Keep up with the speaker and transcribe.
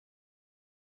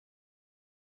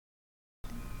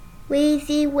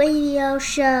Weezy Radio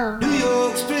Show. New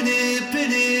York's pretty,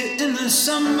 pretty in the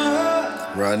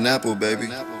summer. Riding Apple, baby.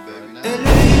 LA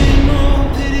ain't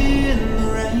no pity in the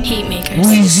rain. Heatmakers.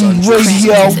 Weezy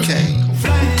Radio.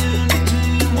 Flying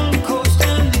between one coast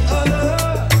and the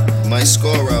other. Might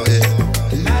score out here.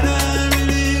 And I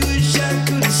really wish I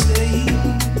could stay.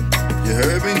 You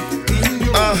heard me?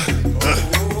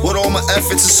 With all my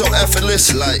efforts, it's so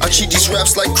effortless. Like I treat these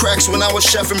raps like cracks when I was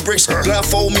chefing bricks.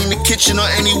 Blindfold me in the kitchen or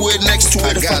anywhere next to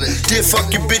it. If I did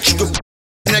fuck your bitch, you could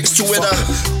next to it.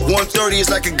 130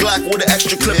 is like a Glock with an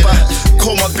extra clip. I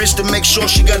call my bitch to make sure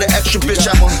she got an extra bitch.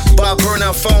 I buy a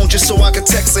burnout phone just so I can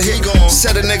text her. He gon'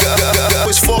 set a nigga up.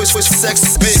 It's for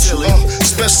sex, bitch.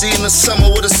 Especially in the summer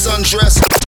with a sundress.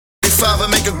 I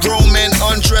make a grown man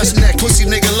undress. Pussy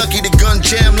nigga lucky the gun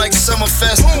jam like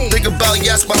Summerfest. Think about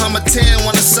yachts behind my tan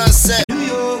when the sun set. New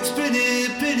York's pretty,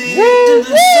 pretty in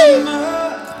the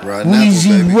summer. Riding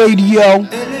Weezy Apple, baby. Radio.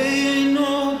 LA ain't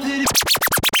no pity.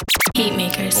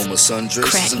 Heatmakers. On my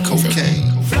sundresses Crack and music. cocaine.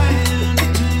 Flying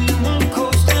between one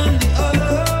coast and the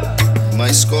other.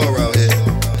 Might score out here.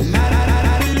 And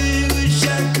I really wish I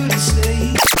could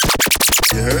stay.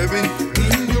 You heard me?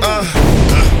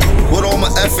 With all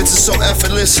my efforts, it's so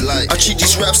effortless. Like I treat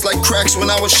these raps like cracks when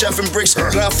I was chefing bricks.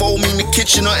 Blindfold me in the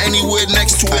kitchen or anywhere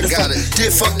next to it. If I did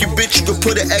fuck your bitch, you could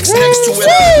put an X next to it.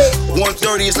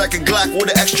 130 is like a Glock with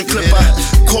an extra clip. I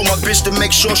call my bitch to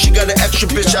make sure she got an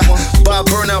extra bitch. I buy a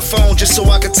burnout phone just so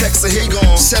I can text her. He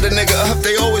gon' set a nigga up.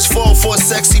 They always fall for a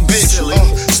sexy bitch.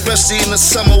 Especially in the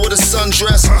summer with a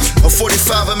sundress. A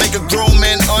 45 I make a grown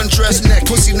man undress.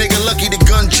 Pussy nigga lucky the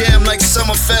gun jam like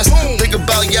Summerfest. Think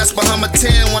about yachts behind my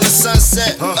tan when the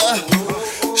sunset.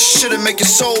 Shit'll make your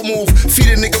soul move.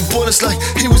 Feed a nigga bullets like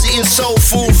he was eating soul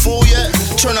food. Fool, yeah.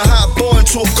 Turn a hot boy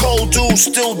into a cold dude.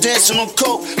 Still dancing on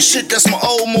coke. Shit, that's my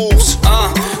old moves.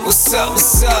 What's up,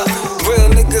 what's up?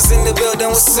 Real niggas in the building,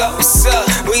 what's up, what's up?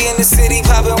 We in the city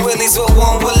poppin' willies with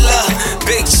one with love.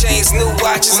 Big chains, new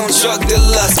watches on drug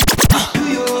dealers.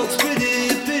 New York's pretty,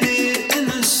 pretty in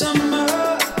the summer.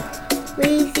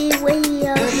 Weezy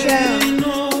Radio Show. Ain't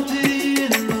no pity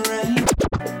in the rain.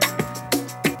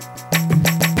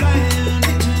 Flying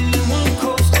between one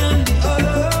coast and the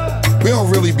other. We don't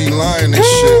really be lying this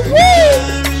shit.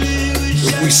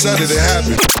 If we said it, it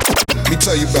happened. Let me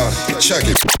tell you about it. Check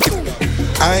it.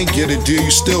 I ain't get a deal, you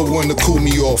still wanna cool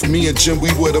me off. Me and Jim, we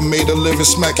would've made a living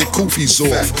smacking koofies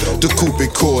off. The coupe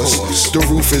it course, the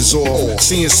roof is off.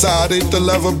 See inside it, the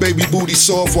leather, baby booty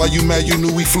soft. While you mad, you knew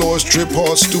we floors, drip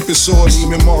hard, stupid sauce.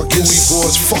 Neiman Marcus, Louis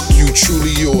boys, fuck you, truly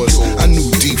yours. I knew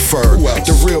D-Fur,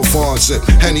 the real Von Zip.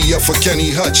 Henny up for Kenny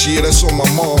Hutch, yeah, that's on my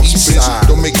mom's bitch.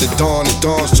 Don't make the dawn, the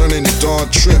dawns turn into dawn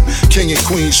trip. King and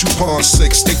Queen, shoot pawn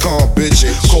 6, they calm, bitch.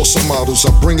 Call some models,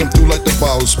 I bring them through like the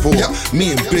bottles pour. Me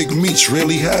and Big Meech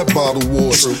really had bottle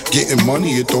wars. Getting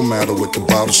money, it don't matter what the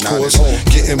bottles cost.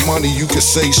 Getting money, you can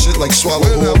say shit like swallow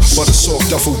whore. But a soft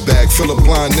duffel bag, fill a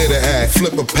blind knit ad.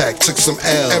 Flip a pack, took some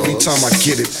L every time I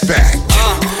get it back.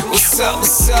 What's up,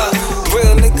 what's up?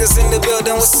 Real niggas in the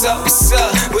building, what's up, what's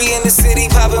up? We in the city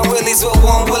poppin' willies with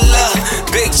one with love.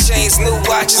 Big chains, new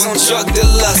watches on drug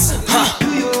dealers.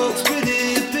 New York's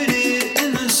pretty, pretty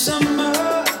in the summer.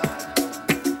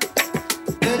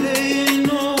 LA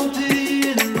ain't no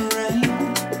pity in the rain.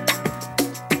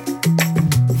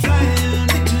 Flying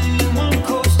between one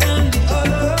coast and the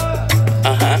other.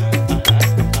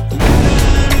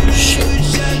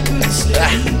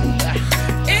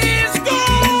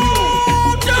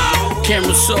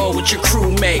 Camera saw with your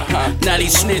crewmate. Now they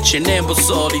snitching,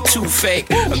 Ambassador, they too fake.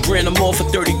 I grand them off for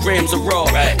 30 grams of raw.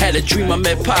 Had a dream I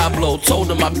met Pablo, told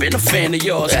him I've been a fan of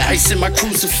yours. Ice in my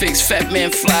crucifix, fat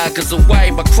man fly. Cause of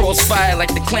white, I crossfire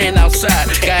like the clan outside.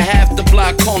 Got half the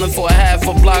block calling for a half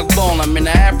a block ball. I'm in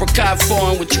the apricot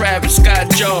foreign with Travis Scott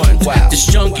Jones. This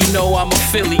junkie know I'm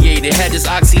affiliated. Had this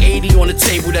Oxy 80 on the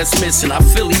table that's missing, I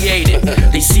affiliated.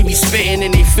 They see me spitting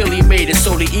and they Philly made it.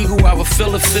 So the eagle, I would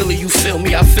feel a Philly, you feel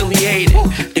me, I affiliated.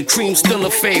 The cream's still a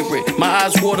favorite. My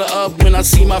eyes water up when I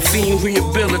see my fiend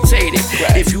rehabilitated.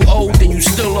 If you old, then you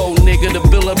still old, nigga. The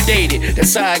bill updated.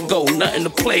 That's how I go, nothing to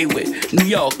play with. New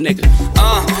York, nigga.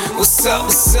 What's up,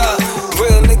 what's up?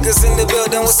 Real niggas in the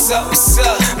building, what's up, what's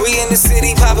up? We in the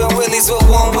city poppin' willies with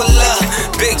one with love.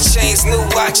 Big chains, new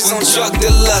watches on drug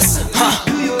dealers.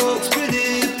 New York's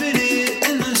pretty, pretty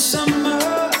in the summer.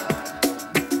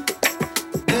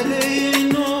 LA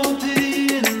ain't no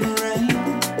pity in the rain.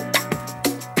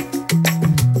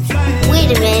 Wait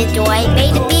a minute, do I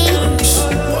make the beat?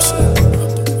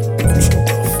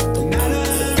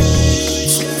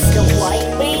 The white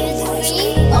man is the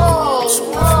beat? Oh.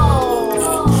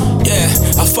 Yeah,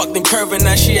 I fucked in swerving,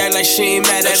 now she act like she ain't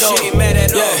mad at all.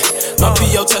 Yeah, my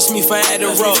P.O. touched me for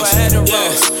Adderall.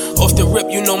 Yeah, off the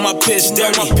rip, you know my piss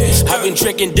dirty. I've been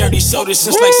drinking dirty soda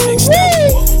since like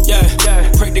 6:30.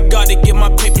 Yeah, pray to God to get my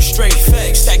paper straight.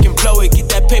 Stack and blow it, get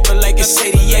that paper like it's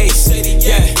 88.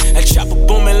 Yeah, that chopper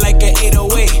booming like an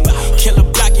 808. Kill a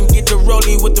block and get the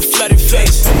rollie with the flooded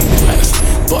face. Racks,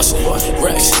 bustin',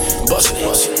 racks, bustin',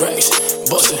 racks,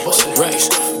 bustin', racks,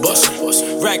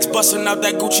 bustin', racks, bustin' out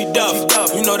that Gucci duff.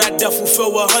 You know that duffel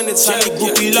filled with hundreds, I need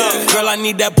groupie love. Girl, I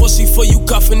need that pussy for you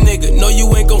cuffin' nigga. No, you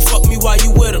ain't gon' fuck me while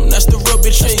you with him. That's the real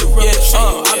bitch in you. Yeah,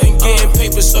 I been getting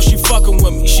paper, so she fuckin'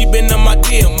 with me. She been on my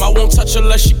DM, I won't touch her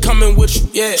unless she comin' with you.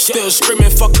 Yeah, still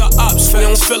screamin', fuck the ops. We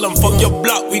don't feel them, fuck your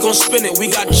block, we gon' spin it. We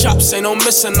got chops, ain't no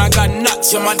missin', I got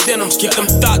nuts in my denims. Keep them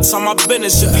thoughts on my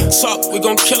business. If you talk, we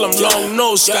gon' kill him. Long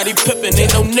nose, Scottie Pippen,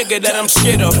 ain't no nigga that I'm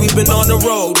scared of. We been on the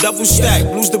road, double stack,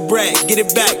 lose the brag, get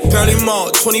it back. Barely more,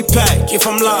 20 pack. If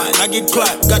I'm lying, I get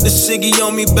clapped. Got the ciggy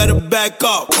on me, better back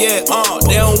up. Yeah,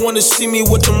 they don't wanna see me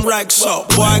with them racks up.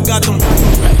 Boy, I got them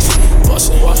racks,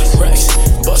 bustin', racks,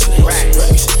 bustin',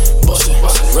 racks, bustin',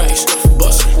 racks,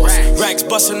 bustin', racks,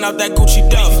 bustin' out that Gucci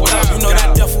duff. You know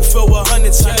that duffel filled with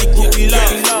hundreds, I need groupie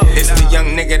love. It's the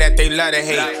young nigga that they love to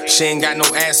hate. She ain't got no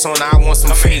ass on, I want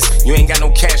some face. You ain't got no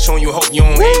cash on, you hope you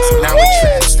don't hate. Now we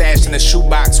trap stashed in the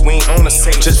shoebox, we ain't on the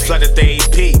safe. Just flooded the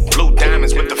AP, blue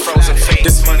diamonds with the frozen face.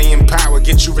 This money and power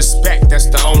get you respect, that's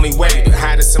the only way. The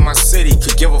hottest in my city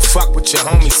could give a fuck what your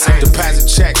homies say. Deposit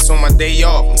checks on my day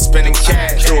off, I'm spending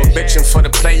cash. Do a bitchin' for the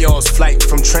playoffs, flight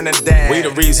from Trinidad. We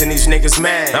the reason these niggas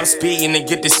mad. I'm speeding to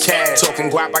get this cash.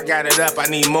 Talking guap, I got it up, I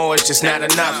need more, it's just not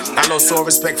enough. I lost all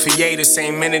respect for Ye, the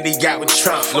same minute he got with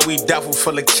Trump. Louis duffel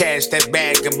full of cash, that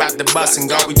bag about the bus and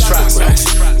God we trust. Racks,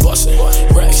 bustin',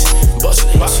 racks,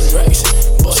 bustin', racks,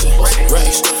 bustin',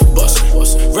 racks,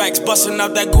 bustin', racks, bustin'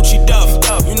 out that Gucci duff.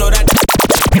 You know that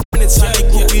I need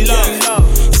groupie love.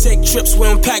 Take trips, we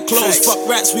don't pack clothes. Fuck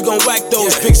rats, we gon' whack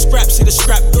those. Big scraps, see the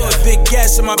scrap good. Big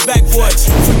gas in my backwood.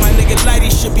 Free my nigga Light,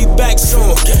 he should be back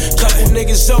soon. Couple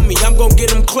niggas on me, I'm gon' get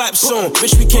them clapped soon.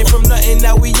 Bitch, we came from nothing,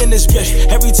 now we in this bitch.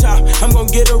 Every time, I'm gon'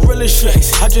 get a realest shit.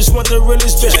 I just want the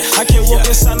realest bitch. I can't walk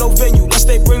inside no venue, unless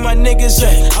they bring my niggas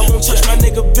in. I won't touch my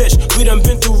nigga bitch, we done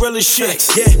been through realest shit.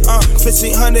 Yeah,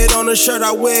 1500 on the shirt, I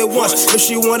wear it once. If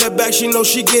she want it back, she know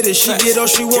she get it. She get all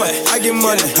she want, I get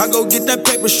money. I go get that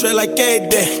paper straight like every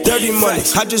day. Dirty money,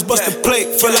 I just bust a plate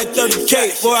for like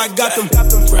 30K. Boy, I got them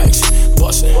racks,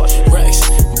 bustin', racks,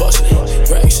 bustin',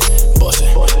 racks, bustin',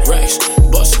 racks,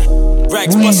 bustin',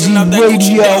 racks, bustin' out that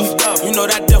Gucci duff. You know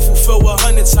that duffel filled with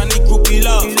hundreds, I need groupie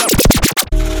love.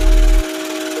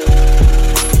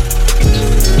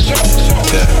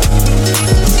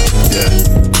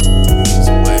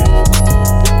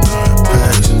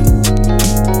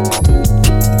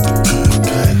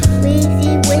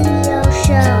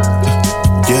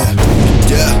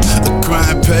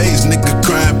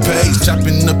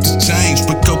 Chopping up the change,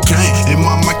 put cocaine in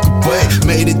my microwave.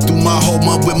 Made it through my whole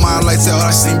month with my lights out, I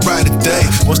seen brighter day.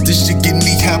 Once this shit get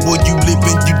me hot, boy, you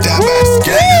living, you die by this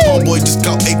game. Homeboy just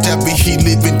called A-Tap, he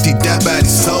living, he die by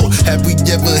his soul. Have we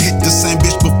ever hit the same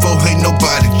bitch before? Ain't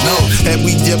nobody know. Have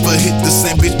we ever hit the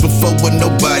same bitch before with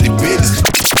nobody business?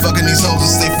 Fucking these hoes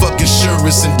and say fuck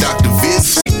insurance and Dr.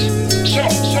 Viz.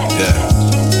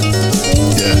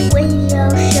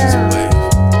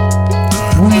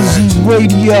 Weezy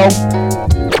Radio.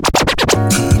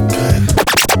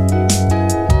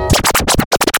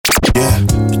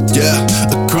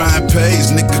 A crime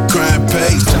pays, nigga, crime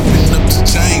pays. Chopping up the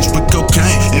change, put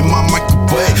cocaine in my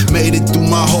microwave. Made it through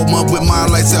my whole month with my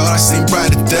lights out, I seen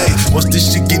brighter day. Once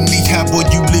this shit get me hot, boy,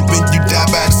 you living, you die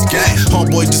by this game.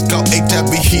 Homeboy just called A-Tap,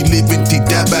 he living, he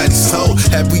die by his soul.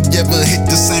 Have we ever hit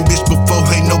the same bitch before?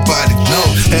 Ain't nobody know.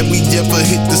 Have we ever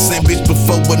hit the same bitch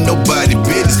before with nobody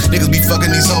business? Niggas be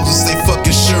fucking these hoes and say fuck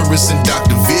insurance and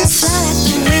Dr. Viz.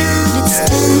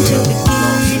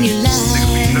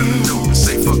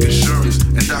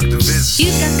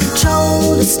 You got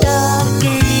control to stop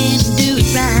and do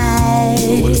it right.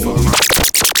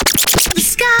 The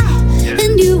sky,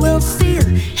 and you will feel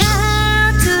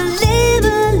how to live a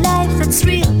life that's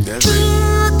real.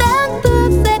 Truth and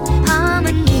perfect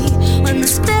harmony when the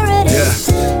spirit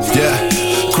is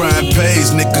Crime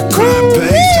pays, nigga, crime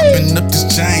pays. Chopping up this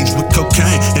change with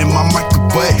cocaine in my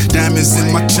microwave. Diamonds in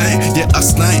my chain, yeah, I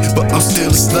slain, but I'm still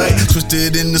a slave.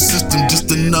 Twisted in the system, just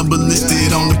a number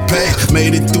listed on the page.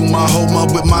 Made it through my whole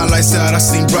month with my lights out, I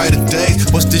seen brighter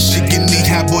days. What's this shit get me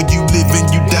hot, boy, you living,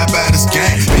 you die by this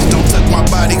game. Bitch, don't touch my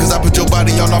body, cause I put your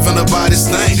body all off in the body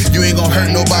stain. You ain't gon' hurt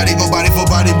nobody, go body for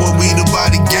body, boy, we the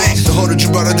body gang. The hoe that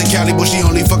you brought her to Cali, but she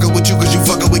only fuckin' with you cause you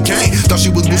fuckin' with Kane. Thought she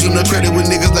was boosting her credit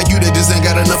with niggas like you, they just ain't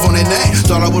got enough on their name.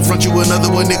 Thought I would front you another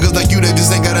one, niggas like you, they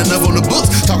just ain't got enough on the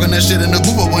books. Talking that shit in the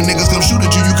group, but when niggas come shoot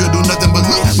at you, you could do nothing but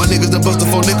look. My niggas done bust a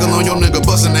 4 nickel on your nigga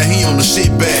bustin' that he on the shit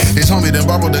bag. His homie done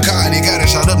borrowed the car and he got it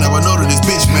shot up, now I know that this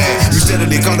bitch mad. You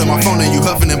steadily callin' my phone and you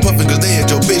huffin' and puffin' cause they had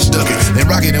your bitch duckin'.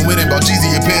 Then Rocket and went and bought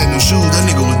Jeezy a pair of new shoes, that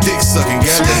nigga was dick sucking,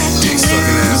 goddamn dick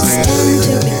sucking ass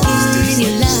nigga.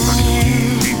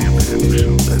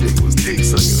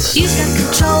 You've got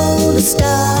control to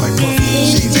stop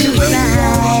into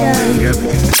right.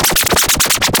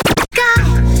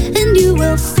 And you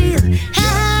will feel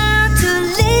how to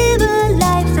live a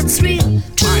life that's real.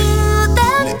 True,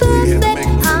 that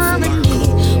perfect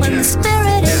harmony when the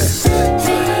spirit is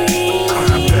free.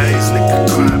 Crime pays, nigga,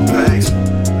 crime pays.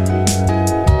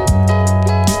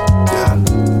 Yeah.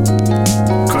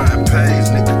 Crime pays,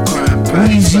 nigga, crime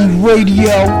pays. Weezy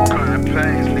Radio. Crime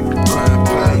pays, nigga, crime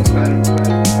pays.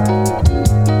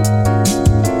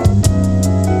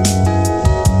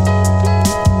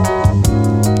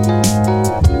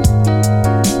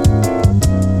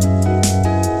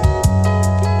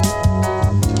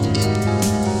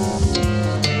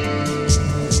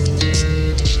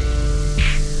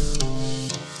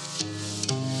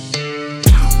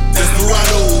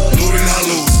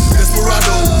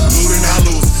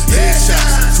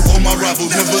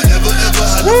 Never ever ever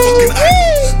had a fucking idol.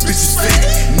 Bitches fake,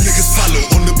 niggas follow.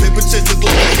 On the paper chase look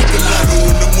like I hit the lotto.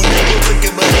 On the money go take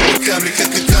it by the account.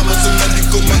 Kakakama, somebody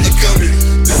go my account.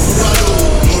 Desperado,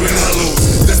 loading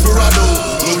hollows. Desperado,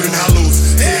 loading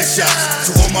hollows. Headshots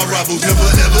to all my rivals. Never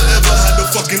ever ever had a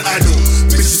fucking idol.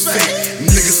 Bitches fake,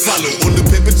 niggas follow. On the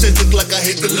paper chase look like I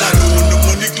hit the lotto. On the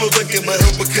money close I get my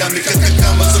help account.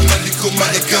 Kakakama, somebody go my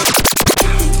account.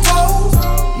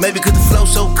 Maybe cause the flow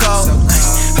so cold.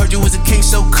 Heard you was a king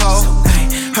so cold.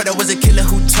 Heard I was a killer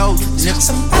who told you.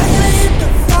 Somebody hit the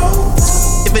flow.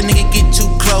 If a nigga get too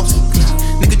close,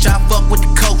 nigga try fuck with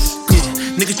the coach.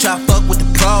 Nigga try fuck with the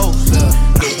pros.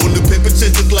 On the paper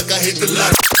chase look like I hit the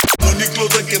lotto. Money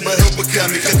close I get my help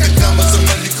account. Kakakama,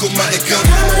 somebody call my account.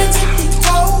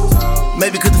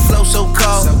 Maybe cause the flow so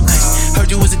cold. Heard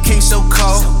you was a king so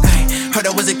cold. Heard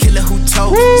I was a killer who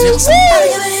told you. Somebody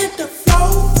hit the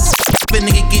flow. If a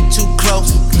nigga get too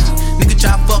close, nigga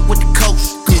try fuck with the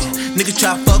coach. Nigga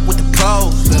try fuck with the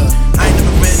pros. I ain't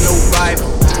never read no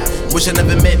Bible. Wish I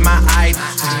never met my idol.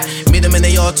 Meet them and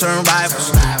they all turn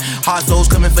rivals. Hard souls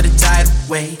coming for the title.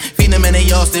 Wait, feed them and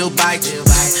they all still bite you.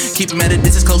 Keep them at a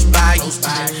distance close by you.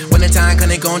 When the time come,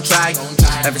 they gon' try you.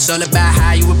 If it's all about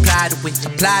how you apply to it.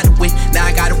 Now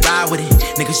I gotta ride with it.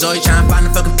 Niggas always tryna find a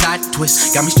fucking plot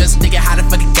twist. Got me stressing, nigga, how the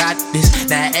fuck it got this?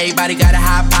 Now everybody got a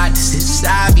hypothesis. It's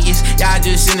obvious, y'all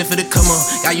just in it for the come up.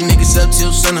 Got you niggas up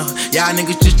till sunup. Y'all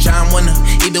niggas just tryin' one up.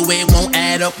 Either way, it won't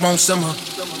add up, won't sum up.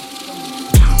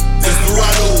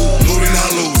 Desperado, loading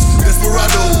hollows.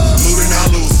 Desperado, loading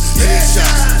hollows.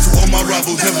 Headshots to all my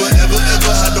rivals. Never ever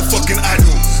ever had a fucking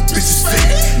idol. Bitches fake,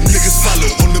 niggas follow.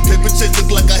 On the paper chase look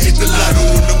like I hit the lotto.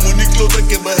 On the money close I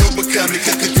get my help account.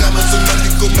 Kakakama, somebody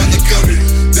go my account.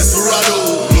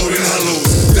 Desperado, loading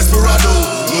hollows. Desperado,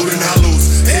 loading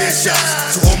hollows.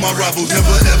 Headshots to all my rivals.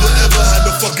 Never ever ever had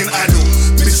a fucking idol.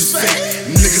 Bitches fake,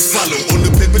 niggas follow. On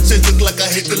the paper chase look like I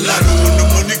hit the lotto. On the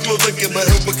money close I get my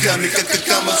help account.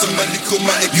 Kakakama, somebody call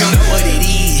my account. You know what it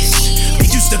is. We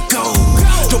used to go.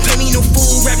 Don't play me no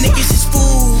fool. Rap niggas is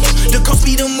fool. The coast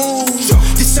be the move.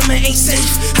 This summer ain't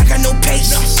safe. I got no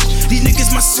patience. These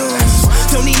niggas my sons.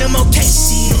 Don't need no more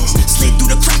cases. Slid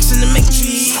through the cracks in the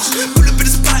matrix. Pull up in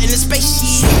the spot in the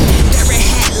spaceship. That red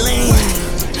hat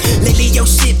lane. Lately your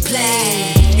shit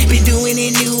play. Been doing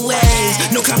it new ways.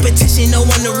 No competition, no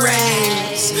one to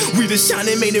raise. We the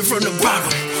shining made it from the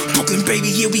bottom. Brooklyn baby,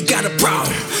 yeah we got a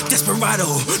problem. Desperado,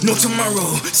 no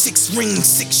tomorrow. 6 rings,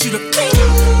 6 shooter.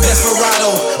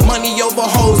 Desperado, money over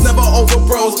hoes, never over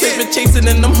bros. Been chasing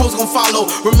and them hoes gon' follow.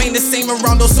 Remain the same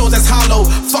around those souls that's hollow.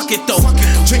 Fuck it though,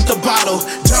 drink the bottle.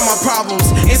 Drown my problems,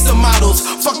 instant models.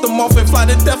 Fuck them off and fly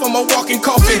to death, I'm a walking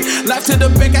coffin. Life to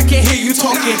the bank, I can't hear you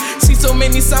talking. See so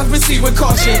many signs, proceed with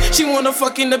caution. She wanna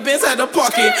fuck in the Benz, had a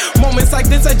pocket. Moments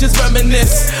like this, I just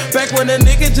reminisce. Back when a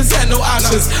nigga just had no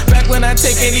options. Back when I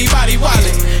take anybody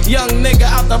wallet. Young nigga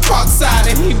out the park side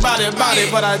and he bout it.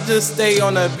 But I just stay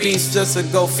on the beach just to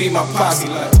go feed my posse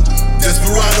like.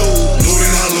 Desperado,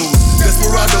 loading hollows.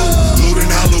 Desperado,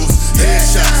 loading hollows.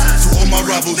 Headshots to all my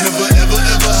rivals. Never ever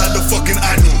ever had a fucking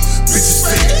idol. Bitches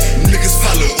fake, niggas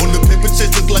follow. On the paper chase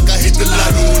look like I hit the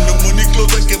lotto. On the money close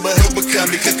I get my help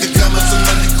account. Kakakama,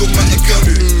 somebody go my account.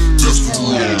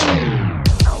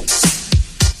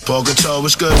 Paul Guitar,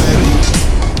 what's good, baby?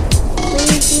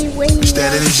 It's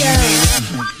that energy,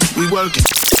 baby. we working.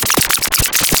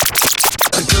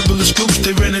 A couple of scoops,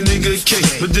 they ran a nigga a cake.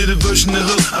 But did a version of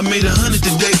hook, I made 100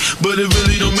 today. But it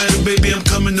really don't matter, baby, I'm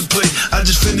coming to play. I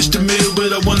just finished the meal,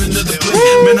 but I want another plate.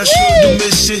 Man, I sure do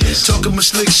miss shit, talking my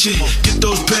slick shit. Get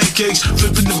those pancakes,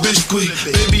 flipping the biscuit.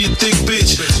 Baby, a thick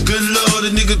bitch. Good lord,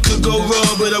 a nigga could go raw,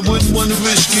 but I wouldn't wanna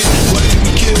risk it. Why did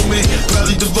you kill me?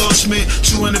 Probably divorce me.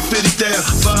 250,000,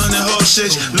 500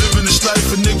 horses. Living this life,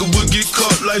 a nigga would get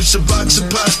caught. Life's a box of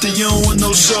pasta, you don't want no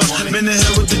sauce. Man, the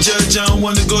hell with the judge, I don't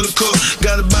wanna go to court.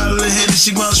 Got a bottle of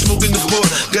Hennessy while I'm smoking the port.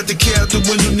 Got the key out the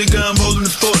window, nigga, I'm holding the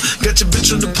fort. Got your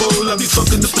bitch on the pole, I be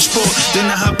fucking up a sport. Then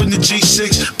I hop in the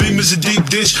G6, beam is a deep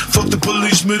dish. Fuck the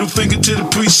police, middle finger to the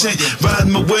precinct.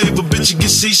 Riding my wave, a bitch, you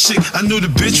get seasick. I knew the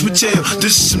bitch would tell,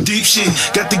 this is some deep shit.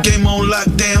 Got the game on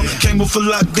lockdown, came off a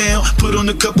lockdown. Put on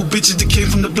a couple bitches that came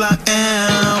from the block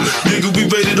down. Nigga, we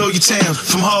raided all your town,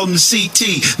 from Harlem to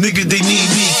CT. Nigga, they need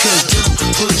me, cause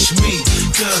don't push me,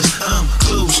 cause I'm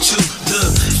close to the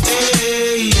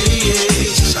edge.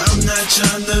 I'm not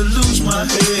trying to lose my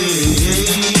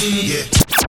head.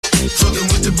 Fucking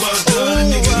with the bar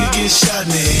gun, nigga can get shot.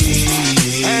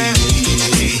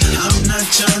 I'm not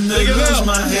trying to lose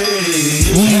my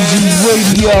head. Weezy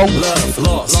Radio. Love,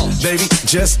 lost, baby,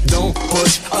 just don't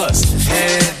push us.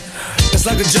 And it's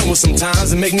like a jungle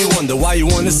sometimes, it make me wonder why you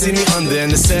wanna see me under in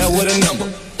the cell with a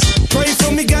number. Pray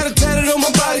for me, got it tatted on my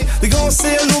body. They gon'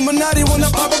 say Illuminati when I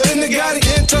pop up in the Gotti.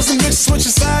 Can't trust them bitches,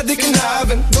 switching side, they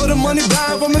conniving. Throw the money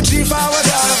blind from a G5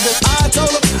 diving. I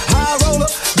told her, high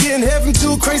roller, getting head from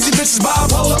two crazy bitches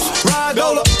bipolar. Ride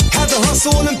Ola, had to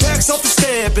hustle and them packs off the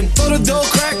step. And for the door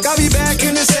crack, I'll be back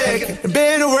in a second.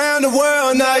 Been around the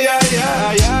world now, yeah.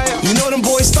 You know them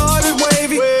boys started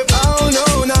wavy. I don't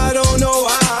know, now I don't know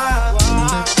why.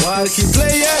 Why they keep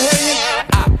playing,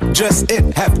 just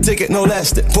in, half a ticket, no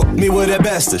less than. Put me with that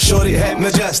bastard, shorty hat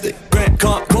majestic. Grand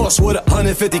concourse with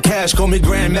 150 cash, call me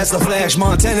Grandmaster Flash.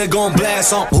 Montana gon'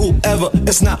 blast on whoever.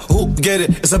 It's not who get it,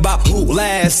 it's about who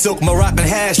last. Silk, Moroccan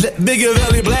hash, let Biggie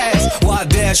Valley blast. Why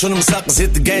dash on them suckers,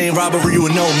 hit the game, robbery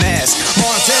with no mask.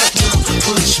 Montana, don't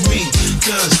push me,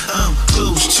 cause I'm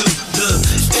close to the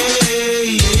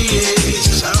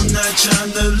edge. I'm not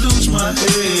trying to lose my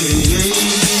head.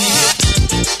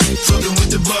 Fucking with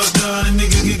the bar gun, a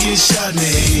nigga could get shot.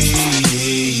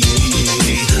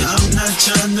 I'm not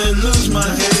trying to lose my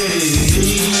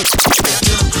head.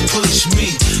 Don't push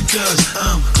me, cause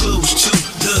I'm close to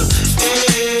the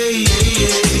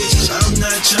edge. I'm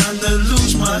not trying to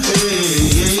lose my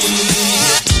head.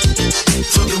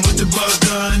 Fucking with the bar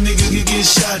gun, a nigga could get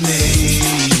shot.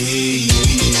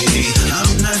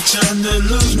 I'm not trying to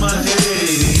lose my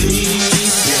head.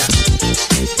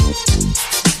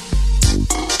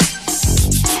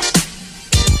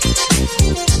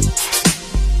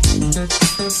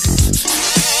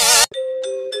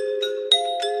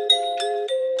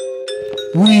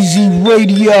 Weezy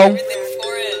Radio.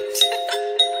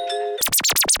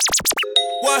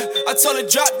 What? I told her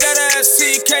drop that ass,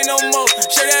 CK no more.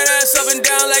 Shake that ass up and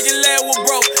down like your leg was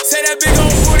broke. Say that big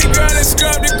old booty girl and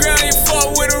scrub the ground. You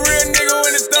fought with a real nigga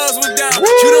when the thugs was down.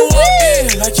 You done walked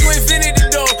in like you ain't invented the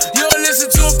door. You don't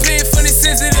listen to a pin for the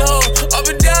sensitive hoe. Up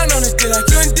and down on the thing like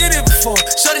you ain't did it before.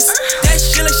 Shorty that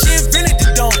shit like she invented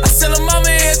the dome. I tell her mama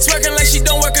here twerking like she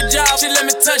don't work a job. She let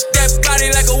me touch that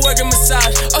body like a working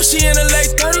massage. Oh, she in her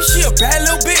late 30s, she a bad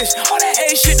little bitch. All that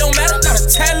age shit don't matter, got a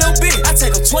tad little bit. I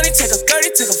take her 20, take her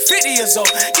 30, take her 50 years old.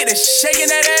 Get her shaking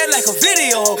that ass like a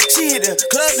video. She hit the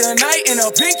club tonight in a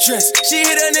pink dress. She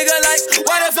hit a nigga like,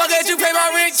 why the fuck did you pay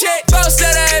my rent check? Bounce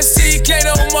that ass, CK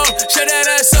no more. Shut that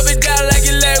ass up and down like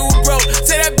your leg was broke.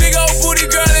 Take that big old booty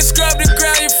girl and scrub the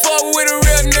ground. You fuck with a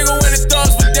real nigga when the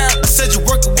thugs were down. I said you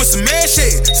working with some mad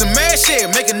shit,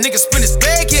 make a nigga spin his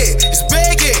bag, yeah, his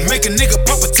bag, yeah. Make a nigga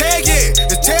pop a tag, yeah,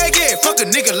 the tag, yeah. Fuck a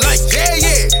nigga like,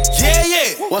 yeah.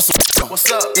 What's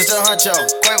up? It's the Huncho.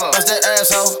 Bust that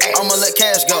asshole. I'ma let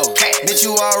cash go. Bitch,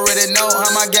 you already know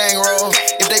how my gang roll.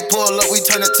 If they pull up, we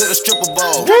turn it to the stripper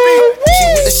bowl. She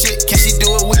with the shit, can she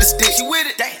do it with the stick? She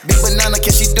with it. Big banana,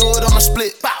 can she do it on a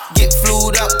split? Get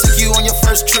flued out, took you on your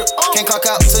first trip. Can't clock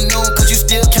out to noon, cause you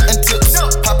still counting tips.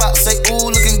 Pop out, say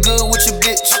ooh, looking good with your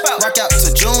bitch. Rock out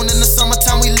to June, in the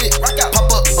summertime we lit.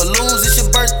 Pop up balloons, it's your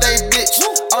birthday, bitch.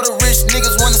 All the rich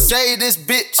niggas wanna say this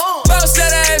bitch. Bounce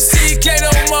that ass, CK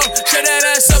no more. Shut that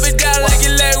ass up and down like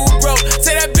your leg was broke.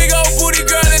 Take that big old booty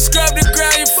girl and scrub the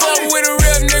ground. You fuck with a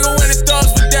real nigga when the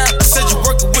thugs were down. I said you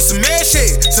working with some mad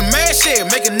shit,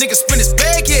 make a nigga spin his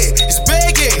bag, yeah, his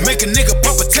bag, yeah. Make a nigga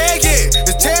pop a tag, yeah,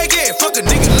 the tag, yeah. Fuck a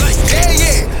nigga like, yeah.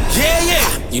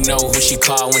 You know who she call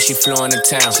car when she flew into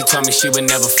town. She told me she would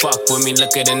never fuck with me,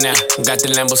 look at her now. Got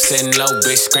the Lambo sitting low,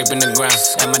 bitch, scraping the ground.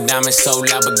 And my diamonds so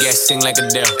loud, but gas sing like a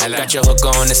deal. I got your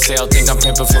hooker on the sale, think I'm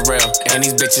pimping for real. And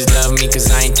these bitches love me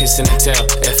cause I ain't kissing the tail.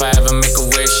 If I ever make a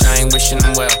wish, I ain't wishing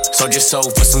them well. So just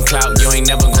sold for some clout, you ain't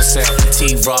never gon' sell.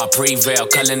 T-Raw, Prevail,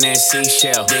 Cullinan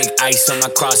Seashell. Big ice on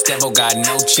my cross, devil got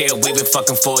no chill. We been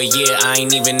fucking for a year, I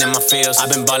ain't even in my feels. I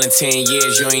been ballin' 10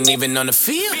 years, you ain't even on the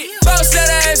field. Bounce that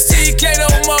ass till you can't no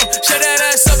more. Shut that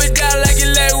ass up and down like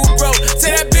your leg was broke.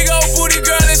 Take that big old booty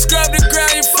girl and scrub the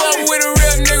ground. You fuck with a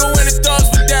real nigga when the thoughts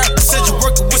were down. I said you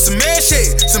working with some mad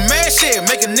shit, some mad shit.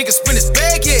 Make a nigga spin his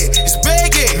bag, yeah, his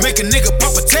bag, yeah. Make a nigga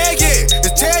pop a tag, yeah,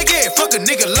 his tag, yeah. Fuck a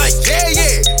nigga like, yeah,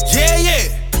 yeah, yeah, yeah.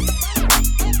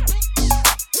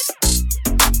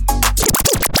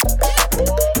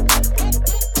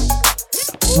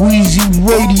 Weezy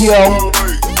Radio.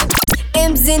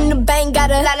 M's in the bank,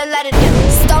 got a lot of them.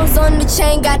 Stones on the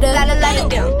chain, got a lot of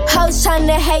them. Hoes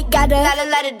tryna hate, got a lot of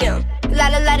them.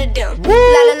 Lot of them.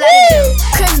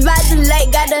 Cribs by the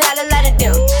lake, got a lot of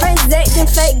them. Friends acting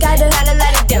fake, got a lot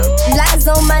of them. Lies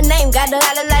on my name, got a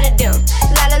lot of them.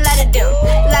 Lot of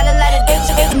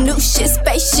them. New shit,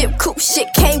 spaceship, coupe shit.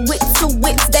 Came with 2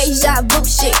 whips, deja vu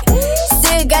shit.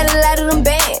 Still got a lot of them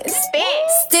bands.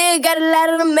 Still got a lot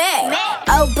of them mad.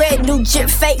 Old bread, new drip,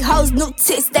 fake hoes, new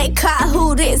tits. They caught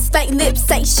who this, fake lips,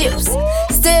 fake ships.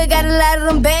 Still got a lot of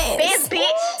them bands.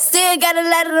 Still got a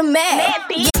lot of them mad.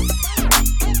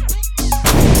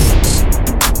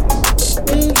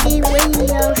 Weezy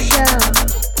Radio Show.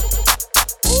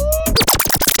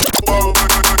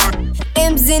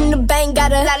 M's in the bank,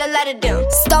 got a lot of them.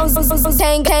 Stones on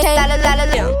chain, got a lot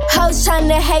of them. Hoes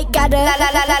tryna hate, got a lot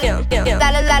of them.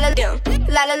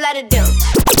 Lot of them.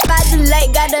 By the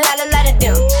lake, got a lot of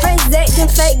them. Friends acting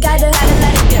fake, got a lot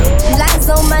of them. Lies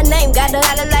on my name, got a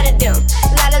lot of them.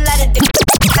 Lot of them.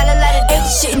 Ain't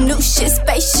shit, new shit,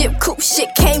 spaceship, coupe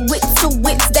shit. Came with 2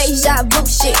 whips, deja vu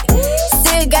shit.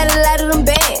 Still got a lot of them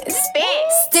bands.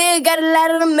 Still got a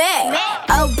lot of them mad.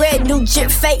 Old bread, new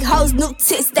drip, fake hoes, new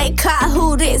tits. They caught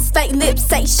who this, fake lips,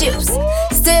 fake ships.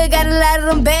 Still got a lot of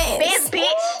them bands.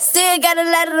 Still got a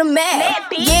lot of them mad.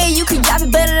 Yeah, you can drop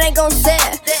it, but it ain't gon'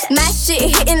 sell. My shit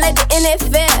hitting like the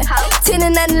NFL. 10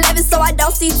 and 11, so I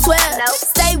don't see 12.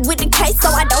 Stay with the case, so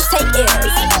I don't take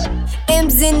L's.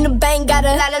 M's in the bank, got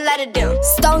a lot of them.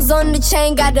 Stones on the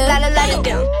chain, got a lot of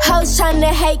them. Hoes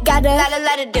tryna hate, got a lot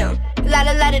of them. Lot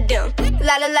of them.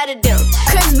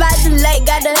 Cribs by the lake,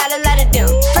 got a lot of them.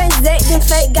 Friends acting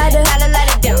fake, got a lot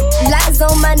of them. Lies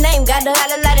on my name, got a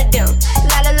lot of them.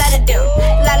 Lot of them.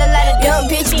 Young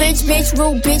bitch,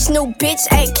 rude bitch, new bitch.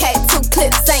 AK, 2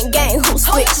 clips, ain't gang, who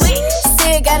switch?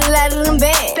 Still got a lot of them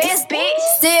bands.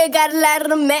 Still got a lot of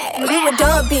them mad. You a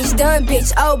dumb bitch,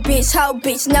 old bitch, hoe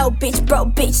bitch, no bitch, broke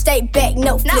bitch, stay back,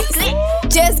 no flicks.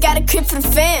 Just got a crib for the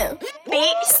fam.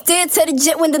 Still to the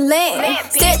jet when the land.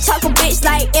 Still talk a bitch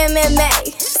like MMA.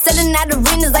 Selling out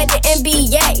arenas like the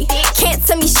NBA. Can't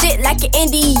tell me shit like an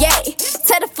NDA.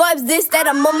 Tell the Forbes this, that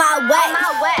I'm on my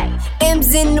way.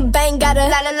 M's in the bank, got a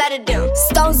lot of them.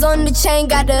 Stones on the chain,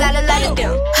 got a lot of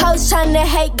them. Hoes tryna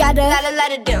hate, got a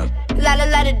lot of them. Lot of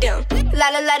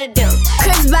them.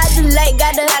 Cribs by the lake,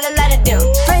 got a lot of them.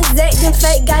 Friends acting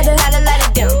fake, got a lot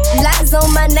of them. Lies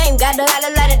on my name, got a lot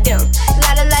of them.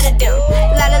 Lot of them.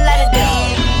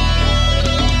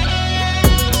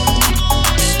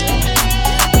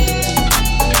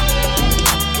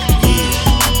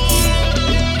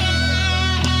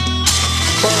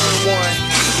 Burn one.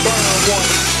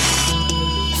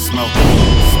 Smoke.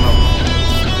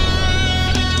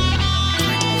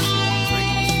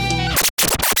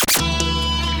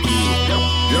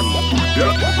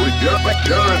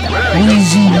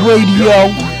 Weezy Radio.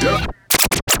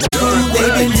 They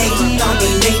been hating on me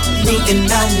lately,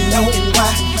 and I know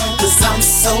why. Cause I'm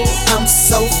so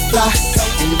fly,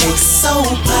 and they so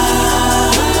fly.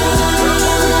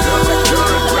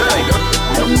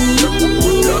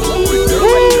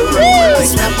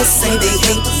 These rappers say they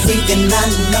hate me, and I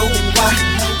know why.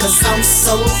 Cause I'm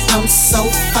so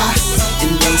fly,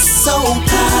 and they so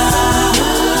fly.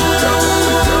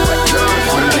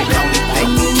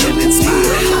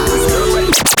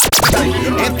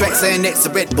 Anthrax and next to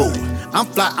Red Bull. I'm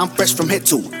fly, I'm fresh from head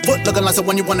to foot, looking like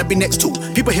someone you wanna be next to.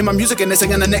 People hear my music and they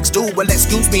singing the next dude. Well,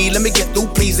 excuse me, let me get through,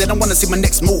 please. They don't wanna see my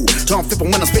next move. So I'm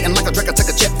flipping when I'm spitting like a drink, I take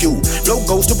a jet fuel. Flow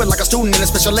goes stupid like a student in a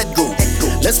special ed group.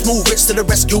 Let's move rich to the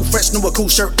rescue. Fresh new a cool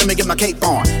shirt, let me get my cape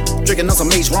on. Drinking on some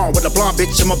Mace wrong with a blonde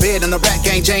bitch in my bed and a rat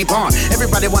gang Jane Bond.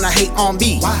 Everybody wanna hate on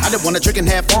me. I didn't wanna drink and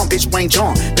have fun, bitch Wayne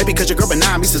John. Baby, cause your girl been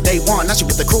me since day one. Now she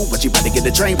with the crew, but she about to get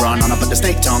the train run on her. But the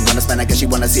snake tongue on the span, I guess she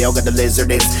wanna see how good the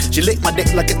lizard is. She licked my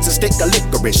dick like it's a stick of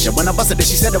licorice. And when I busted it,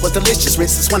 she said it was delicious.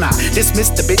 This is when I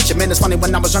dismissed the bitch. I mean, it's funny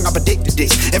when I was young, I predicted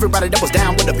this. Everybody that was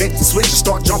down with the bench and switch and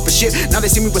start jumping shit. Now they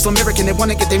see me with some American, they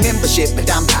wanna get their membership. But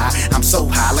I'm high, I'm so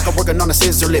high, like I'm working on a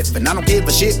scissor lift. And I don't give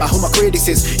a shit about who my critics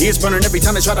is. Ears burning every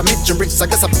time they try to mention Ricks. I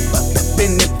guess I've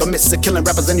been infamous at killing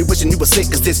rappers and you wishing you were sick.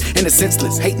 Cause this and it's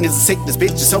senseless. Hating is a sickness,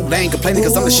 bitch is so lame. Complaining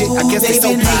cause I'm the shit, I guess they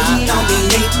so high. On me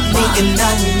lately and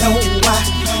I know why.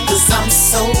 Cause I'm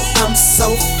so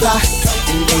fly.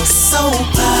 And they so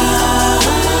high.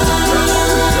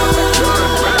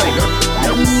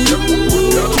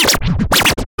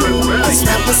 These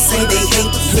rappers say they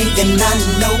hate me and I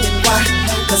know why.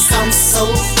 Cause I'm so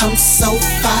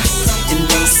fly. And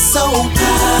they so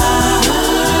high.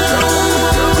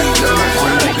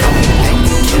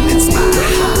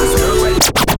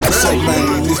 So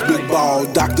man, this big ball,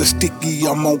 Dr. Sticky,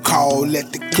 I'm on call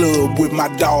at the club with my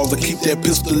dogs. I keep that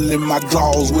pistol in my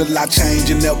drawers. Will I change?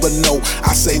 You never know.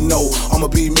 I say no, I'ma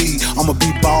be me, I'ma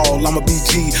be ball, I'ma be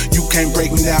G. You can't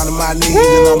break me down to my knees,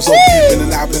 and I'm so pimpin'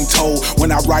 and I've been told.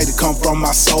 When I write it come from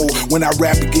my soul. When I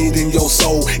rap it get in your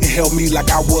soul. It helped me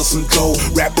like I was some Joe.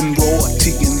 Rapping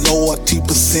royalty and loyalty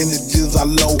percentages are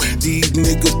low. These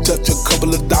niggas touch a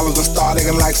couple of dollars and start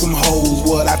acting like some hoes.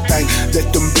 What I think, let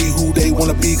them be who they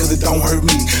wanna be, cause it don't hurt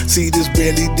me. See, this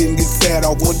belly didn't get fat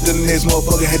off what the next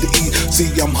motherfucker had to eat. See,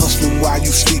 I'm hustling while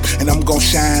you sleep, and I'm gon'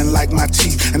 shine like my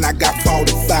teeth. And I got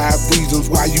 45 reasons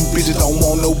why you bitches don't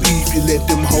want no beef. You let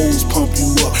them hoes pump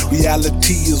you up.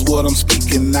 Reality is what I'm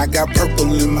speaking. I got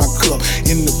purple in my cup,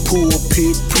 in the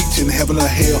pulpit preaching heaven or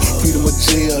hell, freedom or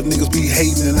jail. Niggas be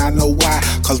hating and I know why,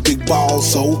 cause big balls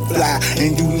so fly,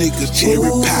 and you niggas cherry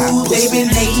pie pussy. They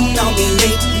been hating on me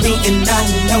lately and I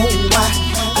know why.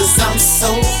 Cause I'm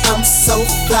so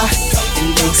fly.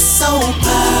 And they so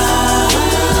high.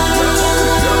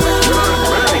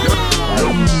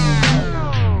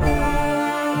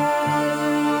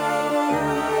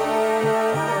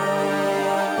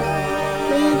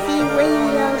 Weezy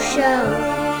Radio Show.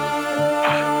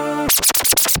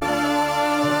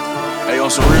 Hey, on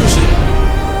some real shit,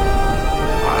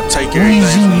 I take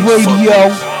everything. Weezy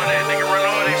Radio.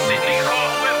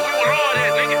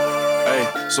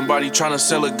 Somebody tryna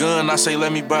sell a gun, I say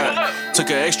let me buy it. Took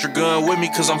an extra gun with me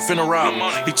cause I'm finna rob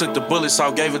him. He took the bullets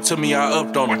out, gave it to me, I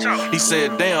upped on him. He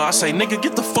said damn, I say nigga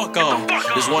get the fuck on.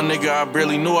 This one nigga I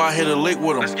barely knew, I hit a lick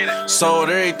with him. Sold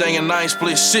everything and I ain't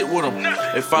split shit with him.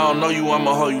 If I don't know you,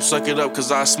 I'ma hoe you, suck it up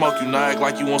cause I smoke you. Now act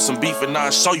like you want some beef and I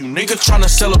show you. Nigga tryna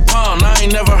sell a pound, I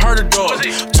ain't never heard of dog.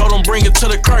 Told him bring it to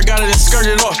the car, got it and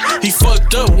skirted off. He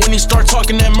fucked up when he start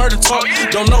talking that murder talk.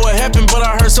 Don't know what happened but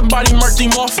I heard somebody murked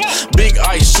him off. Big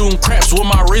ice, shooting craps with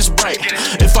my wrist bright.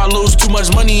 If I lose too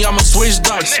much money, I'ma switch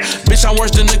dice. Bitch, I'm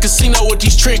worse than the casino with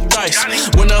these trick dice.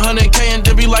 When 100K and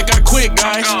they be like I quit,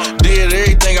 guys. Did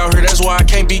everything out here, that's why I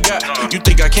can't be got. You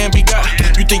think I can't be got?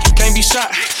 You think you can't be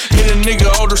shot? Hit a nigga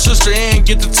older sister and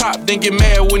get the top, then get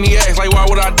mad when he acts like why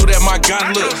would I do that? My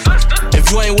God, look.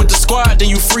 If you ain't with the squad, then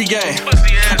you free game.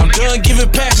 I'm done giving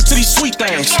passes to these sweet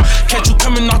things. Catch you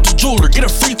coming off the jeweler, get a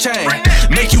free chain.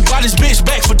 Make you buy this bitch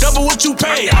back for double what you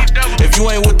paid. If you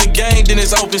ain't with the gang, then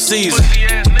it's open season.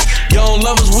 You don't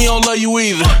love us, we don't love you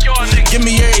either. Give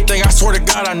me everything, I swear to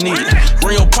God I need it.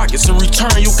 Bring your pockets in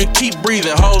return, you can keep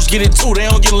breathing. Hoes get it too, they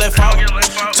don't get left out.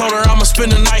 Told her I'ma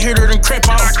spend the night here, then crap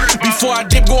out. Before I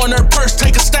dip, go in her purse,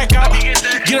 take a stack out.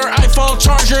 Get her iPhone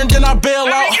charger and then I bail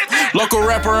out. Local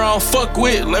rapper I don't fuck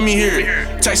with, let me hear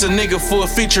it. Text a nigga for a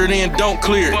feature, then don't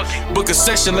clear it. Book a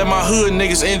session, let my hood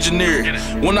niggas engineer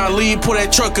it. When I leave, pull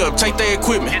that truck up, take their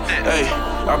equipment. Hey,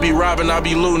 I be robbing, I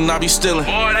be looting, I be stealing.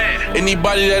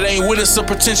 Anybody that ain't with us a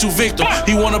potential victim.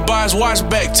 He wanna buy his watch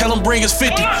back, tell him bring his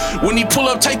 50. When he pull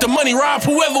up, take the money, rob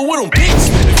whoever with him, bitch.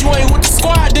 If you ain't with the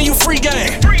squad, then you free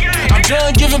game. I'm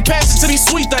done giving passes to these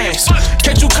sweet things.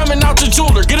 Catch you coming out the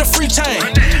jeweler, get a free chain.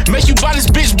 Make you buy this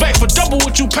bitch back for double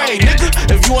what you paid, nigga.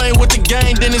 If you ain't with the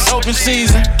gang, then it's open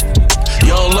season.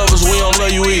 You don't love us, we don't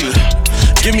love you either.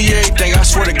 Give me everything, I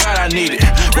swear to God I need it.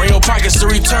 Bring your pockets to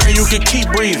return, you can keep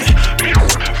breathing.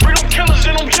 Freedom killers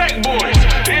and them jack boys.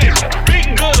 It's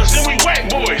big guns and we whack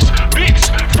boys. Bitch,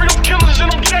 freedom killers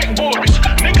and them jack boys.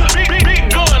 Niggas big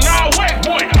gun, now I whack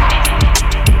boy.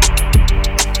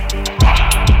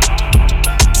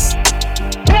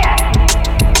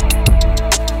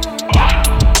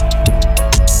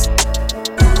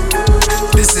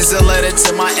 This is a letter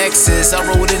to my ex exes. I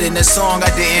wrote it in a song,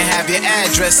 I didn't have your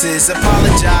addresses.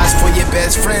 Apologize for your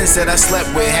best friends that I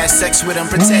slept with, had sex with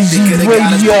unprotected, could've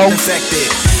got us both infected.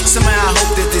 Somehow I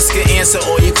hope that this could answer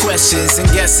all your questions and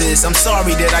guesses. I'm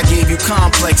sorry that I gave you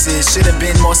complexes, should've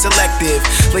been more selective.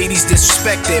 Ladies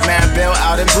disrespected, Maribel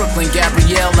out in Brooklyn,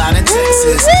 Gabrielle out in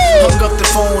Texas. Hung up the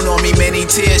phone on me, many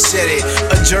tears shed it.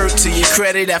 A jerk to your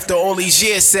credit after all these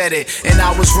years said it. And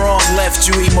I was wrong, left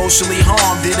you emotionally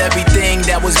harmed. Did everything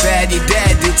that was bad your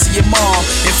dad did to your mom.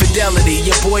 Infidelity,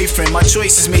 your boyfriend, my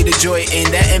choices made a joy in.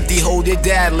 That empty hole your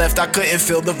dad left, I couldn't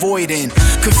fill the void in.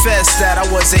 Confess that I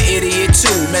was an idiot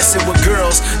too, messing with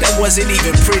girls that wasn't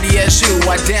even pretty as you.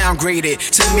 I downgraded,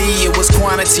 to me it was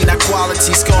quantity, not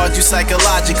quality. Scarred you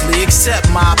psychologically, accept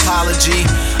my apology.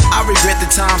 I regret the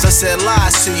times I said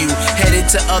lies to you, headed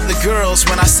to other girls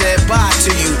when I said bye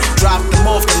to you. Dropped them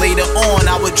off, then later on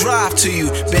I would drive to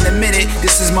you. Been a minute,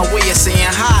 this is my way of saying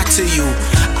hi to you.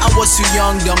 I was too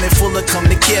young, dumb, and full of come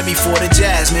to care before the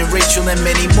Jasmine, Rachel, and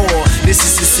many more. This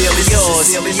is sincerely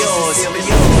yours.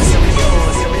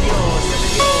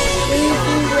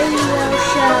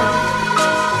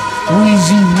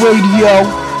 Weezy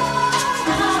Radio.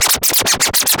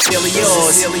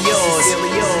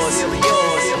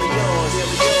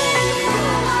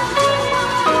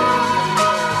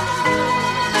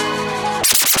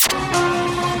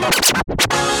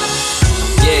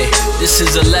 This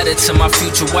is a letter to my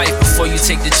future wife. Before you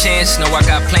take the chance, know I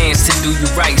got plans to do you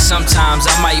right. Sometimes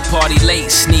I might party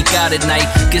late, sneak out at night,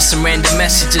 get some random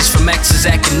messages from exes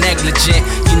acting negligent.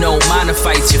 You know, minor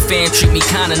fights, your fan treat me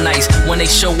kinda nice. When they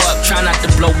show up, try not to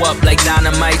blow up like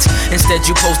dynamites. Instead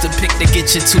you post a pic to get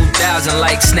your 2,000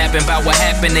 likes, snapping about what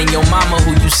happened and your mama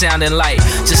who you sounding like.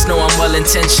 Just know I'm well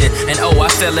intentioned, and oh, I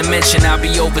fail to mention I'll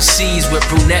be overseas with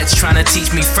brunettes trying to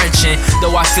teach me French. And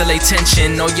though I feel a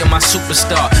tension, know you're my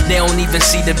superstar. They don't even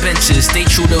see the benches, stay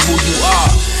true to who you are.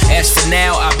 As for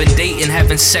now, I've been dating,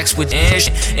 having sex with Ange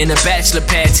in a bachelor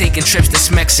pad, taking trips that's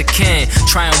Mexican.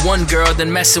 Trying one girl, then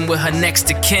messing with her next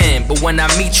to kin. But when I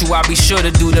meet you, I'll be sure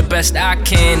to do the best I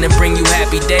can and bring you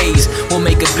happy days. We'll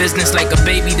make a business like a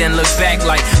baby, then look back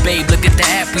like, babe, look at the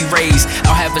app we raised.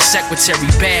 I'll have a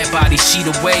secretary, bad body, she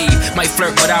the wave. Might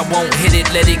flirt, but I won't hit it,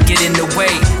 let it get in the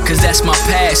way. Cause that's my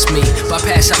past me. By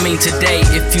past, I mean today.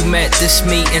 If you met this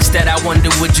me, instead I wonder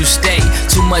would you stay?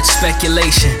 Too much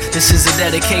speculation. This is a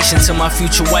dedication to my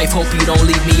future wife. Hope you don't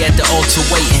leave me at the altar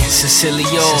waiting. Sincerely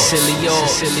yours. Sincerely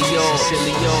yours. Sincerely yours.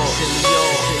 Sincerely yours. Sincerely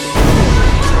yours.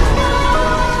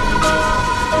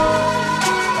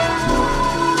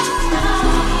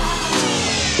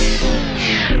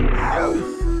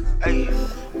 Hey,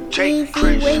 Jake,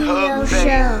 Chris, Radio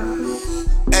Show.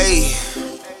 Hey.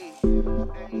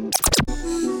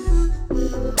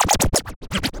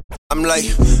 I'm like,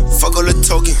 fuck all the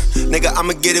talking, nigga,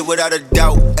 I'ma get it without a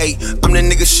doubt, ayy. I'm the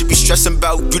nigga she be stressing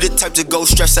about, you the type to go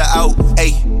stress her out,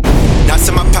 ayy. Knots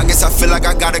in my pockets, I feel like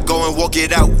I gotta go and walk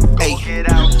it out, ayy.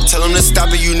 Tell them to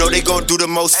stop it, you know they gon' do the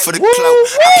most for the clout.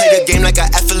 I play the game like an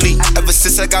athlete, ever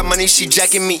since I got money, she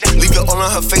jacking me. Leave it all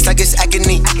on her face like it's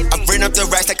agony. I bring up the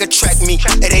racks like a track me.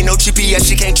 It ain't no GPS,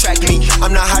 she can't track me.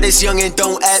 I'm the hottest young and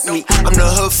don't at me. I'm the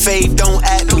hood fave, don't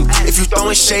at me. If you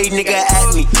throwing shade, nigga,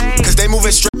 at me. Cause they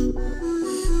moving straight.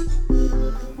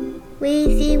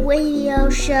 Weezy Radio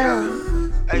Show.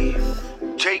 Hey,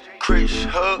 Jake, Chris,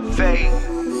 Hood, Fade.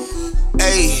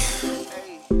 Hey.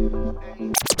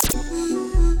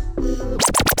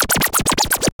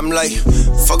 I'm like,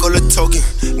 fuck all the talking,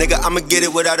 nigga, I'ma get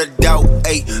it without a doubt,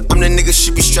 ayy. I'm the nigga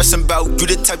she be stressing about, you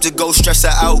the type to go stress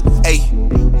her out, ayy.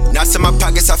 Knots in my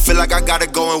pockets, I feel like I gotta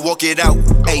go and walk it out,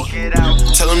 ayy.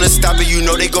 Tell them to stop it, you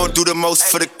know they gon' do the most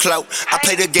for the clout. I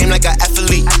play the game like an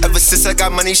athlete, ever since I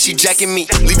got money, she jacking me.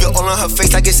 Leave it all on her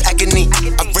face like it's agony.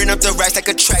 I bring up the racks like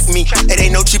a track me. It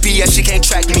ain't no GPS, she can't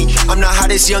track me. I'm the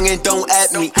hottest young and don't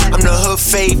at me. I'm the hood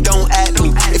fave, don't at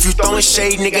me. If you throwing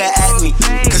shade, nigga, at me.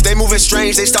 Cause they moving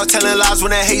strange, they start telling lies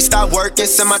when that hate stop working.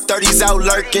 Send my 30s out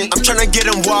lurking. I'm tryna get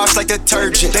them washed like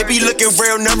detergent. They be looking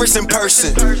real nervous in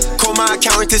person. Call my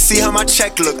accountant to see how my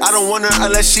check look. I don't want her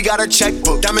unless she got a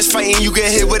checkbook. Diamonds fighting, you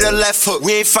get hit with a left hook.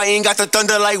 We ain't fighting, got the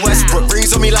thunder like Westbrook.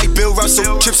 Rings on me like Bill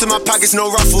Russell. Trips in my pockets,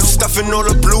 no ruffles. Stuffing all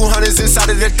the blue hunters inside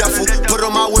of the duffel. Put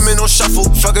all my women on shuffle.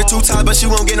 Fuck her 2 times, but she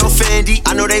won't get no Fendi.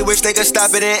 I know they wish they could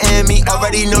stop it and end me.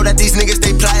 Already know that these niggas,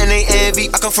 they plotting, they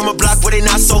envy. I come from a block where they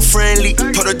not so friendly.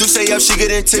 Put her Duce up, she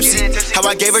getting tipsy. How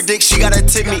I gave her dick, she gotta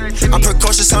tip me. I'm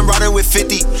precautious, I'm riding with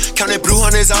 50. Counting blue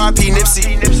hunters, RP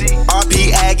Nipsey.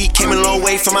 RP Aggie, came a long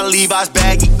way from my Levi's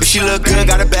baggy. But she look good,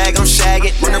 got a bag, I'm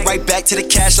shagging. Running right back to the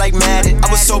cash like Madden.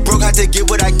 I was so broke, had to to get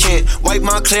what I can. White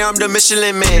Montclair, I'm the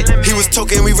Michelin man. He was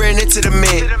talking, we ran into the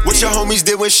man. What your homies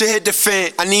did when shit hit the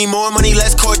fan. I need more money,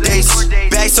 less court days.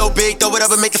 Bag so big, throw it up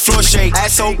and make the floor shake.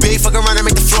 Ass so big, fuck around and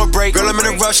make the floor break. Girl, I'm in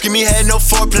a rush, give me head, no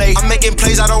foreplay. I'm making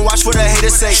plays, I don't watch what a hater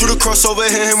say. Shoot a crossover,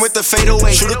 hit him with the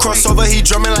fadeaway. Shoot a crossover, he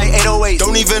drumming like 808.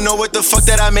 Don't even know what the fuck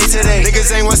that I made today. Niggas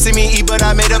ain't wanna see me eat, but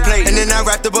I made a plate. And then I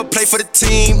wrapped up a plate for the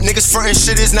team. Niggas frontin'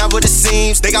 shit is not what it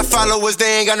seems. They got followers,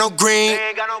 they ain't got no green.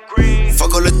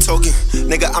 Fuck all the talking,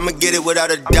 nigga, I'ma get it without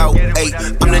a doubt. Ayy,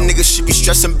 I'm the nigga she be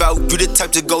stressing about. You the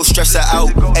type to go stress her out.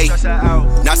 Ayy,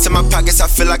 knots in my pockets, I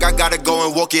feel like I gotta go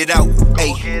and walk it out.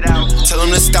 Ayy, tell them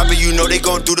to stop it, you know they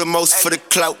gon' do the most for the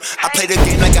clout. I play the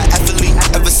game like an athlete.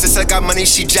 Ever since I got money,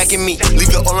 she jacking me. Leave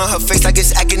it all on her face like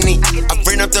it's agony. I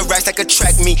bring up the racks like a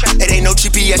track me. It ain't no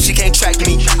GPS, she can't track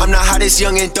me. I'm the hottest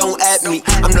young and don't at me.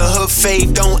 I'm the hood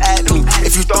fade, don't at me.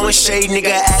 If you throwing shade,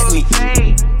 nigga, at me.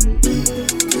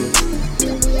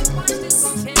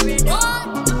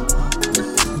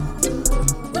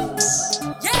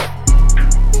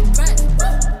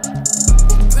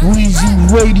 Weezy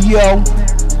Radio.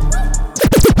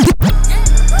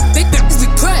 Big bitches be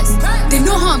pressed. They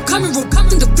know how I'm coming, we'll come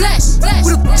in the flesh. Who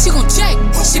the fuck she gon' check?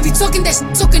 She be talking that shit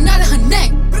talking out of her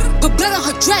neck. But blood on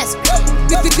her dress.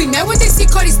 Be mad when they see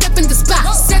Cardi step in the spot.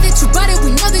 Said that you bought it, we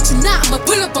know that you're not. I'ma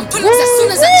pull up on pull-ups as soon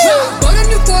as I drop. Bought a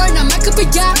new foreign, I might up a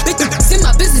yacht. Bitches in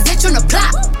my business, they tryna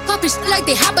plot. Poppin' shit like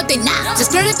they hot, but they not. Just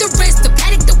spread at the wrist, the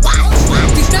paddock, the watch.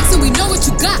 Be flexin', we know what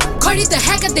you got. Cardi the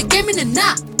hack at the game in the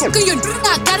knot. Fuckin' your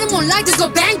I got him on light, just go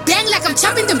bang, bang like I'm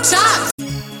chopping them chops.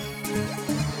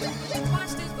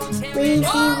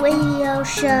 Weezy Radio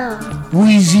Show.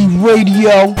 Weezy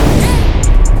Radio.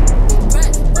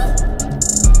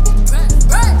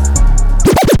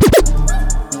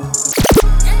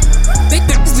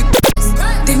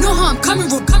 They know how I'm coming,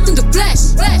 we'll come in the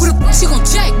flesh. Who the fuck she gon'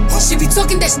 check? She be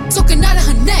talking that shit talking out of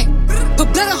her neck.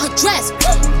 But blood on her dress.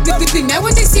 Be mad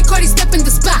when they see Cardi step in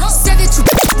the spot. Said that you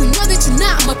we know that you're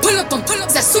not. I'ma pull up on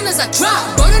pull-ups as soon as I drop.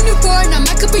 Bought a new foreign, I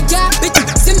might up a yacht.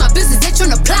 Bitches in my business, they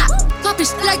tryna plot. Poppin'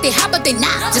 shit like they hot, but they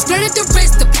not. Just spread at the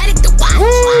wrist, the paddock, the watch.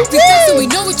 Be flexin', we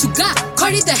know what you got.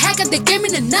 Cardi the hack at the game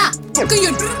in the knot. Fuckin'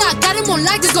 your I got him on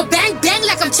light, just go bang, bang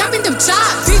like I'm chopping them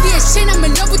chops. VVS chain, I'm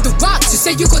in love with the rocks. You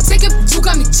said you gon' take it, you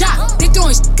got me chopped. They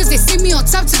throwing shit cause they see me on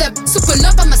top to that super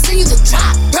love, I'ma send you the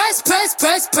drop. Press, press,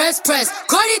 press, press, press.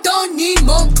 Cardi don't need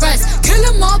more press. Kill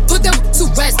them all, put them to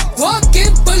rest. Walk in,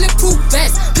 bulletproof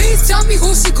vest. Please tell me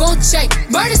who she gon' check.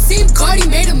 Murder scene, Cardi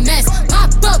made a mess.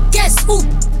 Pop up, guess who?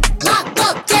 Pop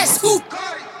up, guess who?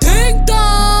 Ding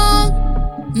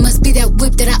dong. Must be that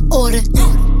whip that I ordered.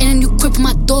 And a new crib for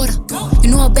my daughter. You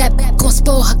know a bad gon'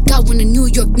 spoil her. Got one in New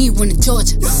York, need one in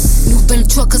Georgia. New Bentley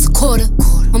truck cause a quarter.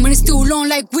 My money still long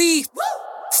like weed.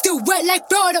 Still wet like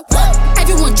Florida.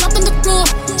 Everyone drop on the floor.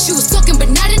 She was talking but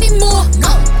not anymore.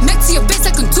 Next to your face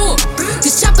I contour.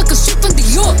 This chopper can strip from the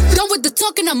York. Done with the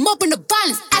talking, I'm open to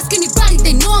violence. Ask anybody,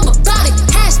 they know I'm about it.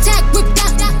 Hashtag whip that.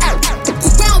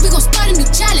 Around, we gon' start a new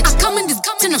challenge. I come in this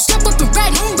gun and I'm strapped up and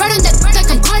ready. Right on that like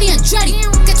I'm Cardi Andretti.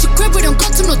 Get your grip, we don't go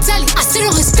to no telly. I sit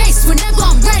on his face whenever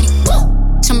I'm ready.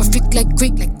 I'm a freak like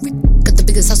Greek. Got the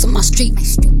biggest house on my street.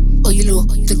 Oh, you little,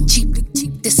 look cheap.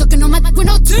 They sucking on my with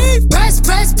no teeth. Press,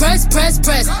 press, press, press,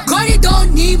 press. Cardi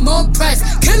don't need more press.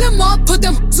 Kill them all, put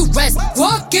them to rest.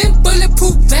 Walk in,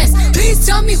 bulletproof vest. Please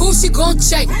tell me who she gon'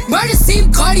 check. Murder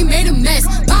scene, Cardi made a mess.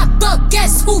 Pop up,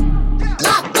 guess who?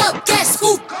 Pop up, guess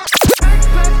who?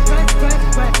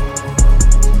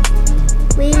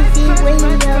 Weezy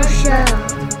Radio Show.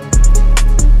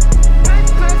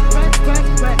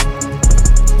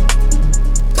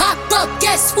 Pop up,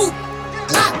 guess who?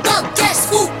 Pop up, guess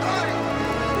who?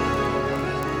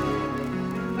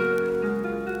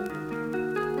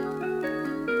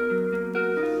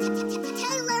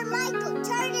 Taylor Michael,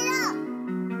 turn it up.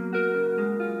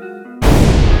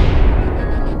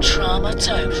 Trauma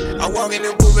time. I walk in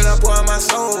the booth and I pour out my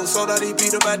soul. Sold out these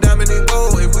beat up by diamond and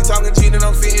gold. If we talking cheating,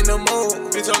 I'm fitting the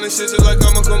mold. Bitch on this shit just like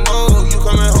I'm a commode. You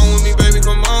coming home with me, baby,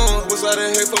 come on. What's out of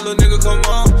head full of nigga, come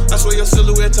on. I swear your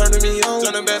silhouette turning me on.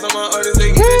 Turning back on my artists,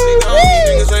 they get that shit gone. These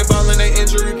niggas ain't ballin', they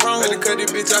injury prone. Had to cut this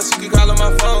bitch out, she keep calling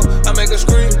my phone. I make her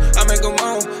scream, I make her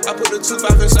moan. I put a tooth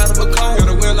out inside of a cone.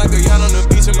 Got her wear like a yacht on the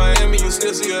beach in Miami. You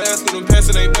still see her ass with them pants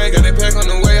in they back. Got that pack on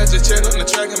the way, I just checked on the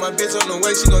track. And my bitch on the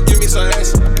way, she gon' give me some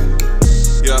action.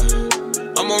 Yeah,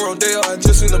 I'm on Rodeo, I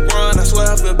just seen LeBron. I swear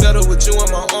I feel better with you in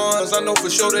my arms. I know for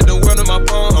sure that the world in my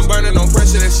palm. I'm burning on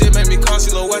pressure, that shit make me calm.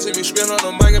 She love watching me spin on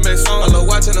the mic and make song. I love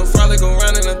watching them frolic go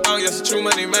round in the thong. Yes, true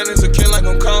money man is a killer.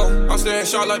 like I'm calm. I'm staying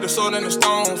sharp like the sword and the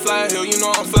stone. Fly hill, you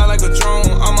know I'm fly like a drone.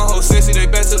 All my hoes sexy, they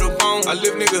back to the bone. I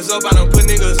lift niggas up, I done put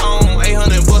niggas on.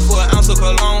 800 bucks for an ounce of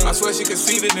cologne. I swear she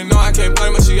conceited and know I can't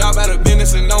blame her. She all about her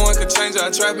business and no one can change her.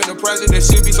 I trap in the project, that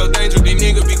shit be so dangerous. These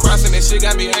niggas be crossing, that shit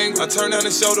got me angry. I turn down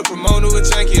the show to promote to a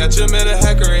janky. I just met a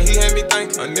hacker and he had me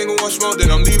thinking. A nigga want smoke,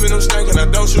 then I'm leaving him stankin'. I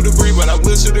don't shoot a breeze, but I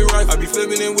will shoot it right. I be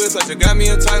flipping in whips like she got me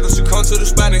a title. She come to the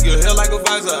spot and get hell like a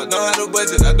visor. I know how to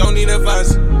budget, I don't need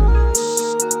advice.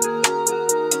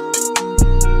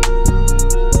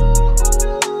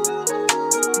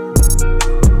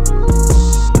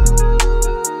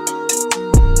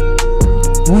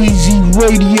 Weezy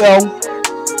Radio.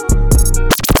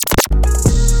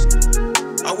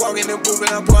 I walk in the booth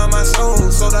and I pour out my soul.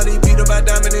 Sold out these beat up by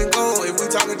diamond and gold. If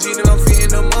we talking G, then I'm fitting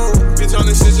the mold. Bitch on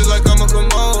this shit just like I'm a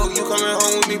commode. You coming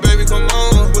home with me, baby, come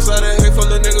on. What's all that hate for,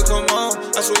 little nigga, come on.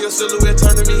 I swear your silhouette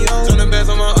turning me on. Turning back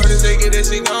on my artists, they get that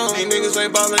shit gone. These niggas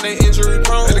ain't ballin', they injury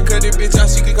prone. Had to cut this bitch out,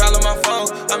 she can call on my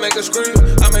phone. I make her scream,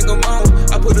 I make her moan.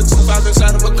 I put a 2-5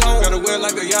 inside of a cone. Gotta wear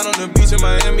like a yacht on the beach in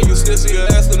Miami. You still see her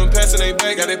ass when I'm passing they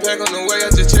back. Got that pack on the way, I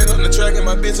just check on the track. And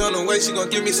my bitch on the way, she gon'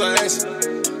 give me some action.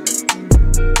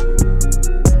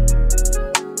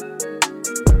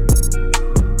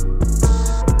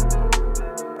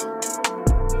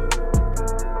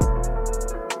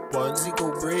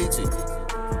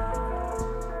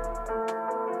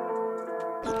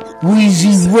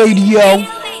 Weezy Radio.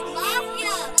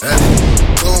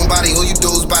 Boom body, who you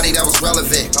dudes body that was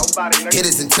relevant. Hit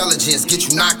his intelligence, get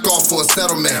you knocked off for a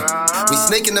settlement. We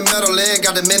snake in the metal leg,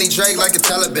 got the mini Drake like a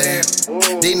Taliban.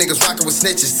 These niggas rockin' with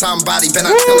snitches, somebody better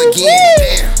not tell again.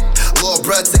 Damn, Lil'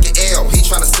 bruh took an L, he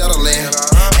tryna settle in.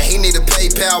 And he need to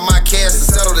PayPal my cash to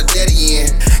settle the debt he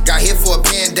in. Got hit for a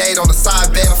band-aid on the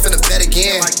side bet, I'm finna bet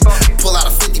again. Pull out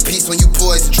a 50 piece when you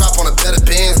boys and drop on a better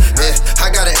Benz. Yeah, I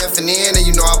got an F and N and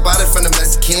you know I bought it from the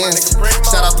Mexicans.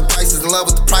 Shout out the prices, in love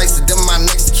with the prices, them my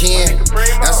next kin.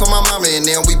 That's on my mama and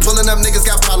them. We pulling up niggas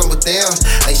got problem with them.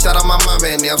 Hey, shout out my mama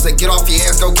and them. Say get off your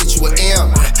ass, go get you an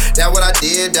M. That what I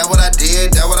did, that what I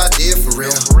did, that what I did for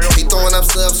real. He throwing up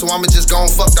subs, so I'ma just go and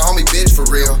fuck the homie bitch for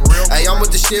real. Hey, I'm with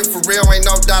the shit for real, ain't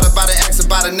no doubt about it. Ask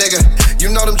about a nigga. You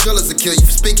know them drillers will kill you.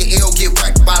 For speaking ill, get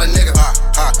whacked by the nigga.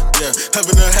 Yeah,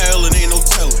 heaven or hell, it ain't no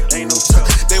telling.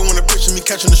 They wanna picture me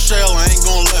catching the shell, I ain't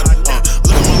gon' let them.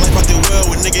 Look at my life, I did well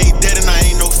when nigga ain't dead and I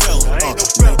ain't no felon.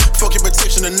 Fuck your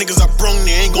protection, the niggas I brung,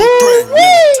 they ain't gon' threaten.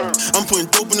 I'm putting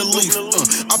dope in the leaf.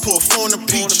 I pour a 4 in the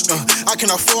peach. I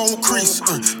cannot fall on crease.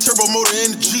 Turbo motor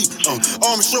in the Jeep.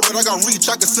 Arm short, but I got reach,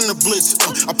 I can send a blitz.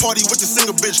 I party with the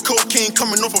single bitch, cocaine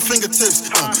coming off her fingertips.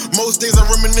 Most days I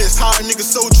reminisce how a nigga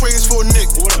sold trays for a nick.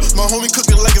 My homie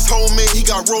cooking like it's homemade, he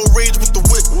got road rage with the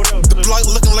whip. The block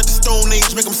looking like the Stone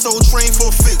Age, make him so trained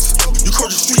for a fix. You cross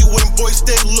the street with them boys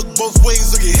stay, look both ways,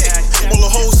 look get hit. All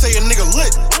the hoes say a nigga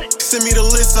lit. Send me the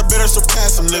list, I better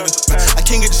surpass him, nigga. I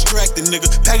can't get distracted, nigga.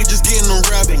 Packages getting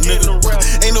unraveled, nigga.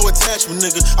 Ain't no attachment,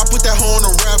 nigga. I put that hoe on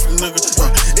a raffle, nigga.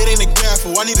 It ain't a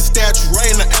gaffle, I need a statue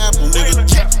right in the apple, nigga.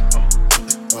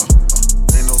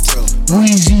 Ain't no telling.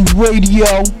 Weezy Radio.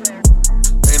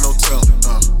 Ain't no telling.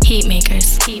 Heat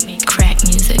makers, crack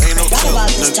music. Ain't no telling.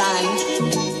 About this time,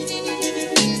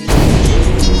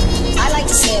 I like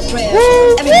to say a prayer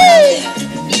for everyone out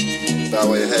there. Bow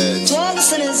your head. To all the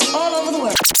sinners all over the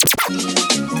world.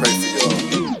 Pray for y'all.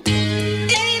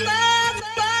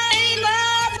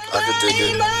 I can dig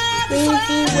it.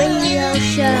 Weezy Radio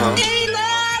Show.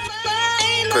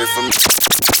 Pray for me.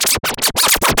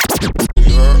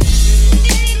 You heard?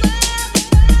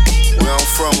 Where I'm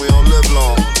from, we don't live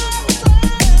long.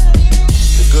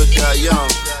 The good die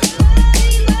young.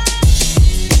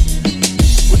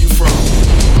 Where you from?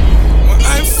 Where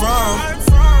I'm from,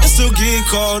 it still get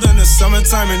cold in the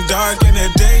summertime and dark in the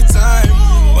daytime.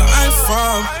 Where I'm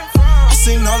from, I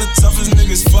seen all the toughest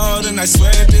niggas fall, and I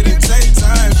swear it didn't take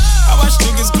time. I watch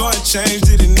niggas go and change,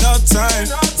 did it no time.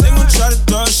 They gon' try to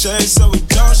throw shade so we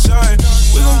don't shine.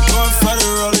 We gon' go and fight the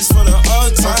rollies for the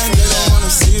old time. They don't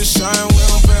wanna see us shine, we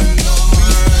don't bear no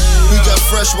mind. We got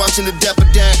fresh watching the Dapper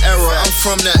Dan era. I'm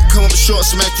from that, come up short,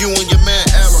 smack you and your man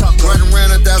era. Riding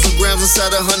around 1,000 grams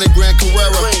inside a 100 grand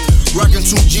Carrera. Rockin'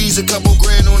 2 G's, a couple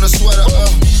grand on a sweater.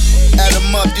 Add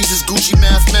them up, these is Gucci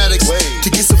mathematics. To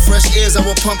get some fresh airs, I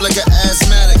will pump like an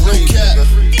asthmatic. No cap.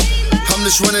 I'm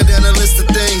just running down a list of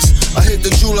things. I hit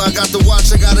the jeweler, I got the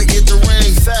watch, I gotta get the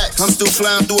ring. I'm still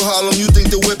flying through Harlem, you think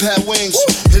the whip had wings.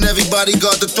 And everybody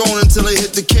got the throne until they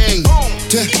hit the king.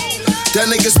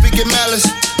 That nigga speaking malice,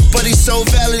 but he's so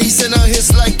valid, he sent out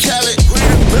hits like Khaled.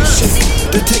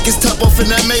 The ticket's top off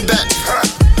in that Maybach.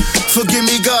 Forgive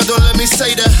me, God, don't let me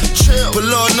say that. But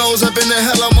Lord knows I've been to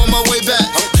hell, I'm on my way back.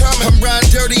 I'm riding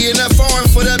dirty in that foreign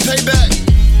for that payback.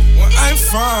 Where I'm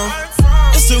from,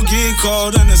 it still get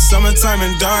cold in the summertime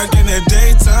and dark in the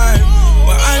daytime.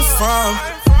 Where I'm from,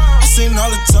 I seen all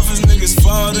the toughest niggas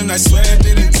fall and I swear it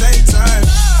didn't take time.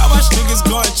 I watch niggas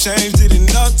go and change, did it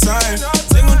no time.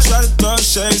 They gon' try to throw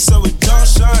shade so we don't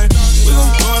shine. We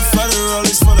gon' go and fight the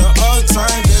rollies for the old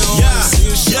time. They don't wanna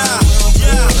see us shine.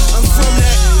 I'm from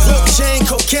that whip chain,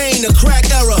 cocaine, the crack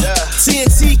era.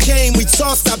 TNT came, we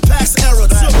tossed our packs era.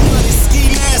 Took money, ski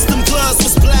mask, them gloves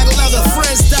was black leather.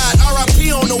 Friends died,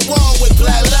 RIP on the wall with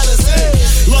black letters.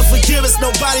 Lord forgive us,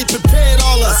 nobody prepared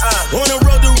all us. On the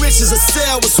road to riches, a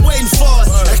cell was waiting for us.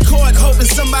 At court, hoping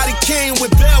somebody came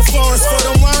with bail for us. For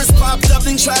the warrants popped up,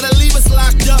 then tried to leave us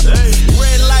locked up.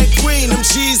 Red light green, them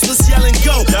G's was yelling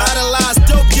go. Idolized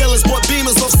dope dealers, bought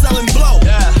beamers off selling blow.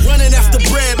 Running after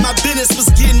bread, my business was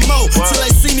getting mo. Till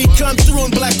they see me come through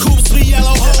in black coupes with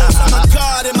yellow holes. I'm a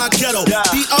god in my ghetto,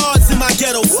 beat odds in my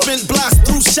ghetto. Spent blocks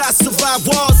through shots, survive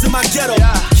walls in my ghetto.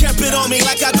 Kept it on me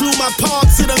like I glued my palm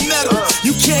to the metal.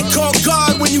 You can't call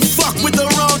God when you fuck with the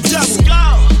wrong devil.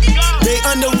 They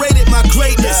underrated my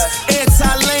greatness.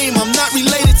 Anti-lame, I'm not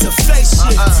related to fake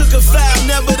shit. Took a vow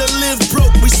never to live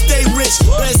broke, we stay rich.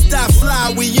 Best I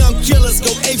fly, we young killers go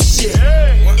ape shit.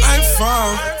 Where I'm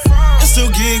from, it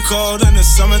still get cold in the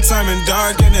summertime and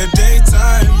dark in the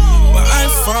daytime. Where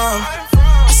I'm from,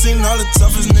 I seen all the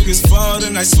toughest niggas fall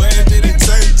and I swear it didn't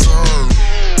take time.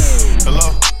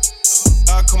 Hello?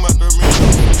 I come out there, man,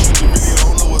 shoot the video, I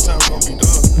don't know what time it's gonna be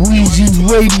done. Weezy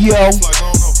Radio.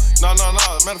 Nah.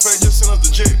 Matter of fact, just send us the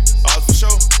jig. For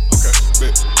sure? Okay,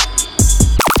 bet.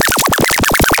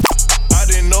 I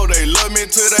didn't know they love me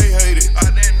till they hate it. I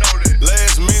didn't know that.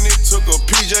 Last minute, took a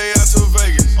PJ out to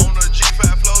Vegas. On the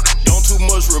G5 floating. Don't too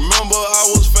much remember, I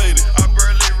was faded. I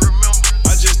barely remember.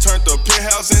 I just turned the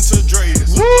penthouse into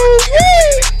Dre's.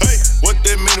 Hey, what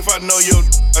that mean if I know your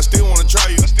I still wanna try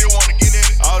you. I still wanna get in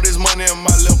it. All this money in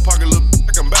my left pocket, look,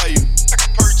 I can buy you. I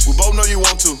can purchase. We both know you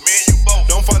want to. Me and you both.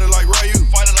 Don't fight it like Ryu.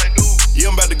 Fight it like dude. Yeah,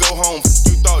 I'm about to go home.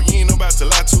 You thought you ain't no about to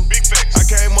lie to. Big facts. I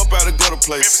came up out of gutter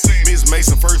place. Miss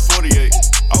Mason, first 48.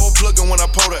 I was plugging when I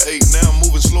pulled a 8. Now I'm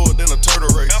moving slower than a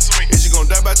turtle race. Is you gonna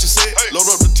die about your set?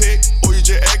 Load up the tech, or you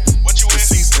just acting? What you in?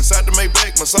 The seats inside the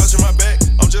Maybach, massaging my back.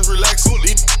 I'm just relaxing.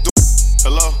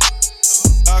 Hello?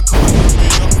 I come out the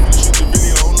video, shoot the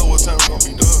video. I don't know what time it's gonna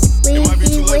be done. It might be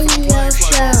too late for the plane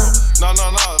flight. Nah.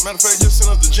 Matter of fact, just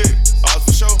send us the jet.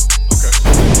 For sure? Okay.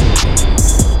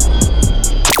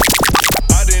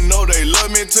 I didn't know they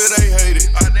love me till they hate it.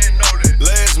 I didn't know that.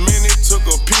 Last minute, took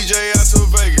a PJ out to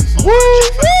Vegas.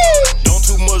 Don't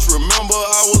too much remember,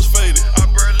 I was faded. I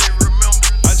barely remember.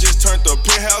 I just turned the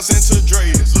penthouse into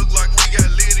Dre's. Look like we got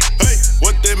litty. Hey,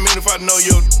 what that mean if I know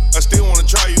your I still wanna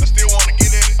try you. I still wanna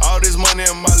get in it. All this money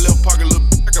in my left pocket, look,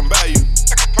 I can buy you.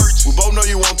 I can purchase. We both know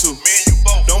you want to. Me and you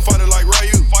both. Don't fight it like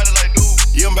Ryu. Fight it like dude.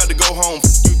 Yeah, I'm about to go home.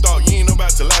 You thought you ain't no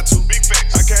about to lie to. Big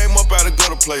facts. I came up out of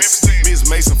gutter place. Miss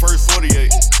Mason, first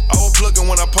 48. I was plugging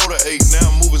when I pulled a 8.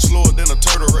 Now I'm moving slower than a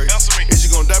turtle race. Is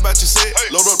you gonna die about your set?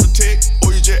 Load up the tech,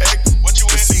 or you just acting? What you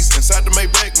in? The seats inside the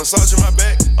Maybach, massaging my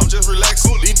back. I'm just relaxing.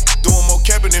 Doing more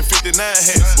capping than 59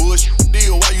 hats. Bullshit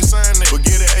deal, why you sign that? But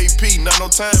get an AP, not no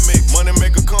time max. Money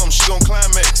make her come, she gon'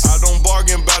 climax. I don't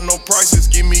bargain about no prices.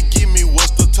 Give me,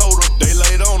 what's the total? They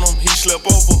laid on him, he slept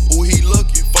over. Who he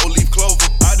looking? 4-leaf clover.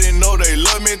 I didn't know they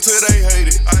love me till they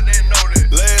hate it. I didn't know that.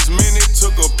 Last minute,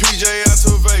 took a PJ out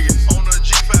to Vegas. On the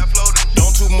G5 floating.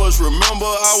 Don't too much remember,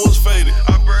 I was faded.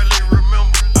 I barely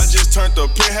remember. I just turned the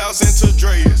penthouse into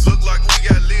Dre's. Look like we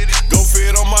got litty. Go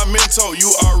fit on my mentor, you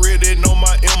already know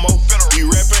my MO. Be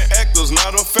rapping actors,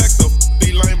 not effective.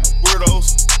 These lame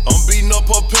weirdos. I'm beating up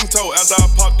her pinto after I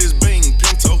pop this bean,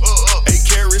 pinto. 8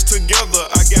 carries together,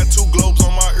 I got 2 globes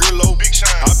on my earlobe. Big shine.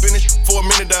 I been in for a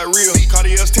minute, that real.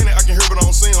 Cartier's tenant, I can hear but I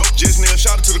don't see him. Just nail,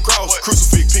 shout it to the cross.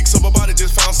 Crucifix, picks up a body,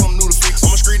 just found something new to fix.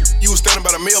 On my street, you was standing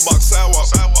by the mailbox,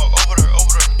 sidewalk. Over there.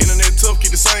 Internet tough,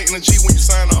 keep the same energy when you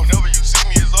sign off. Whenever you see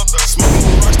me, it's up there. Smoking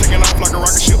on rocks, taking off like a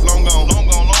rocket ship, long gone.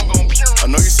 I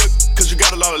know you suck, cause you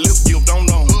got a lot of lip give, don't.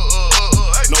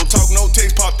 No talk, no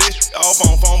text, pop this shit off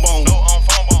on phone bone. All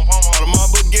the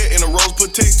mob book get in a rose,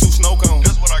 put text, 2 snow cones.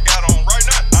 That's what I got on right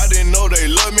now. I didn't know they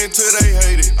love me till they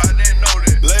hate it. I didn't know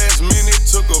that. Last minute,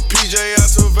 took a PJ out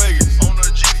to Vegas. On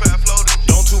the G5 floating.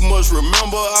 Don't too much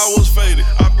remember, I was faded.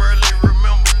 I barely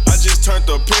remember. I just turned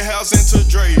the penthouse into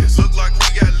Dre's. Look like we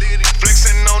got litty.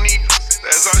 Flexing on these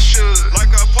as I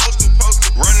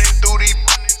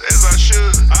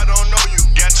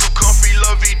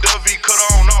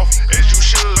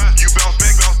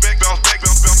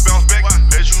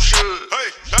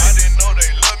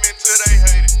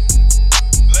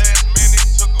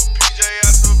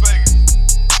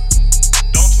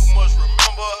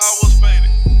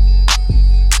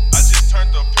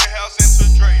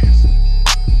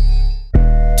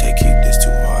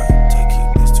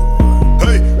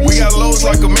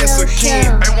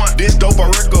I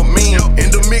recommend.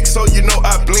 In the mix, so you know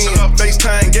I blend.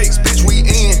 FaceTime gates, bitch, we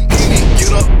in.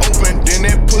 Get up, open, then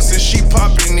that pussy, she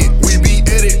poppin' it. We be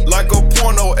at it like a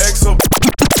porno exo.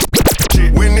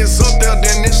 When it's up there,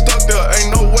 then it's stuck there.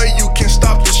 Ain't no way you can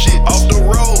stop the shit. Off the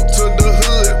road to the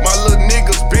hood, my little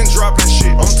niggas been dropping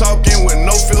shit. I'm talking with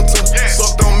no filter.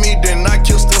 Sucked on me, then I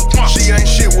kissed her. She ain't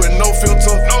shit with no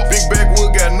filter. Big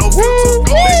backwood got no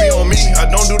filter. Baby on me, I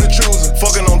don't do the choosing.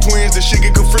 Fucking on twins, this shit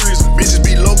get confusing. Bitches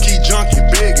be low-key junkie,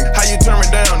 begging. How you turn me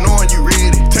down, knowing you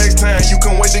ready? Text time, you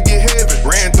can't wait to get heavy.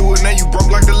 Ran through it, now you broke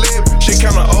like the levy. Shit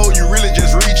kinda old, you really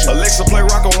just reaching. Alexa play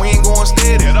rock and we ain't going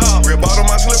steady. Red bottom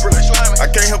my slipper. I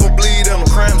can't help but bleed in them.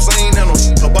 Crime scene in them.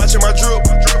 Hibachi my drip.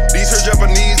 These her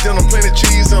Japanese in them. Plenty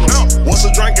cheese in them. What's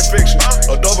a drink infection?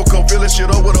 A double cup filling shit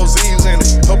up with those Z's in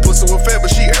it. Her pussy was fat, but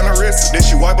she anorexic. Then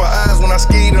she wipe her eyes when I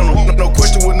skied in them. No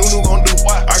question what Nunu gon' do.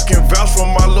 I can vouch for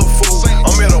my little fool.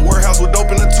 I'm at a warehouse with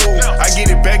dope in the tool. I get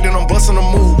it back, then I'm busting a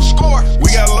move. We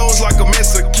got lows like a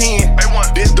Mexican.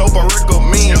 This dope I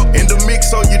recommend. In the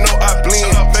mix, so you know I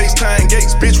blend. FaceTime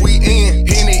gates, bitch, we in.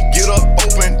 Henny, get up,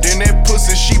 open, then that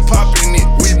pussy, she poppin' it.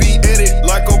 We be at it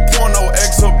like a porno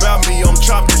X about me, I'm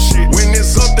chopping shit. When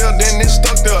it's up there, then it's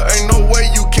stuck there. Ain't no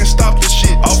way you can stop the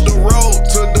shit. Off the road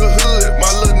to the hood,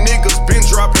 my little niggas been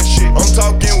dropping shit. I'm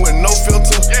talking with no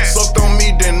filter. Sucked on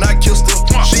me, then I kissed her.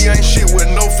 She ain't shit with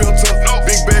no filter.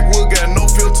 Big backwood got no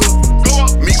filter.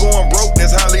 Me going broke,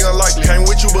 that's highly unlikely. Came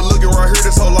with you, but looking right here,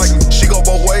 this whole like me. She go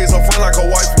both ways, I'm friend like a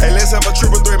wife. Hey, let's have a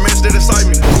triple threat match that excite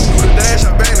me. Do the dash,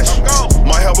 I vanish.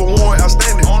 Might have a warrant,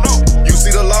 outstanding. You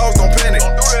see the laws, don't panic.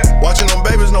 Watching them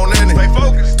babies, no nanny.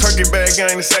 Turkey bag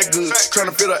gang, it's that good.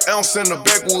 Tryna fit an ounce in the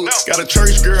backwood. Got a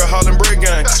church girl, hollin' bread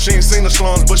gang. She ain't seen the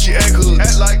slums, but she act hood.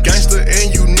 Act like gangster, and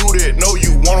you knew that. No,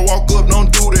 you wanna walk up, don't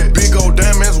do that. Big old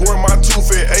diamonds where my tooth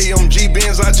at. AMG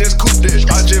Benz, I just cooped it.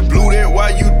 I just blew that,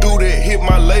 why you do that? Hit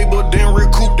my label, then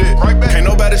recoup that. Can't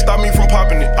nobody stop me from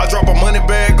popping it. I drop a money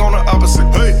bag on the opposite.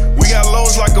 Hey, we got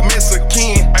lows like a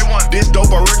Mexican. This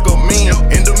dope I recommend.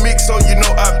 In the mix, so you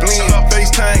know I blend.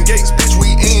 FaceTime gates, bitch,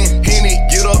 we in. Henny,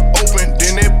 get up, open,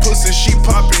 then that pussy, she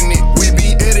poppin' it. We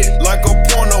be at it like a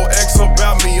porno X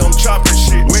about me, I'm chopping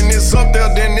shit. When it's up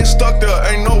there, then it's stuck there.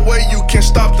 Ain't no way you can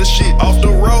stop the shit. Off the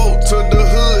road to the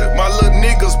hood, my little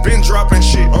niggas been dropping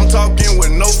shit. I'm talking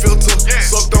with no filter.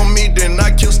 Sucked on me, then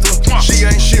I kissed her. She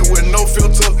ain't shit with no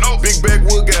filter. Big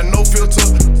backwood got no filter.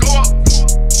 Go up.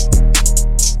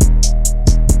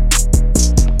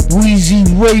 Weezy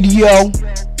Radio.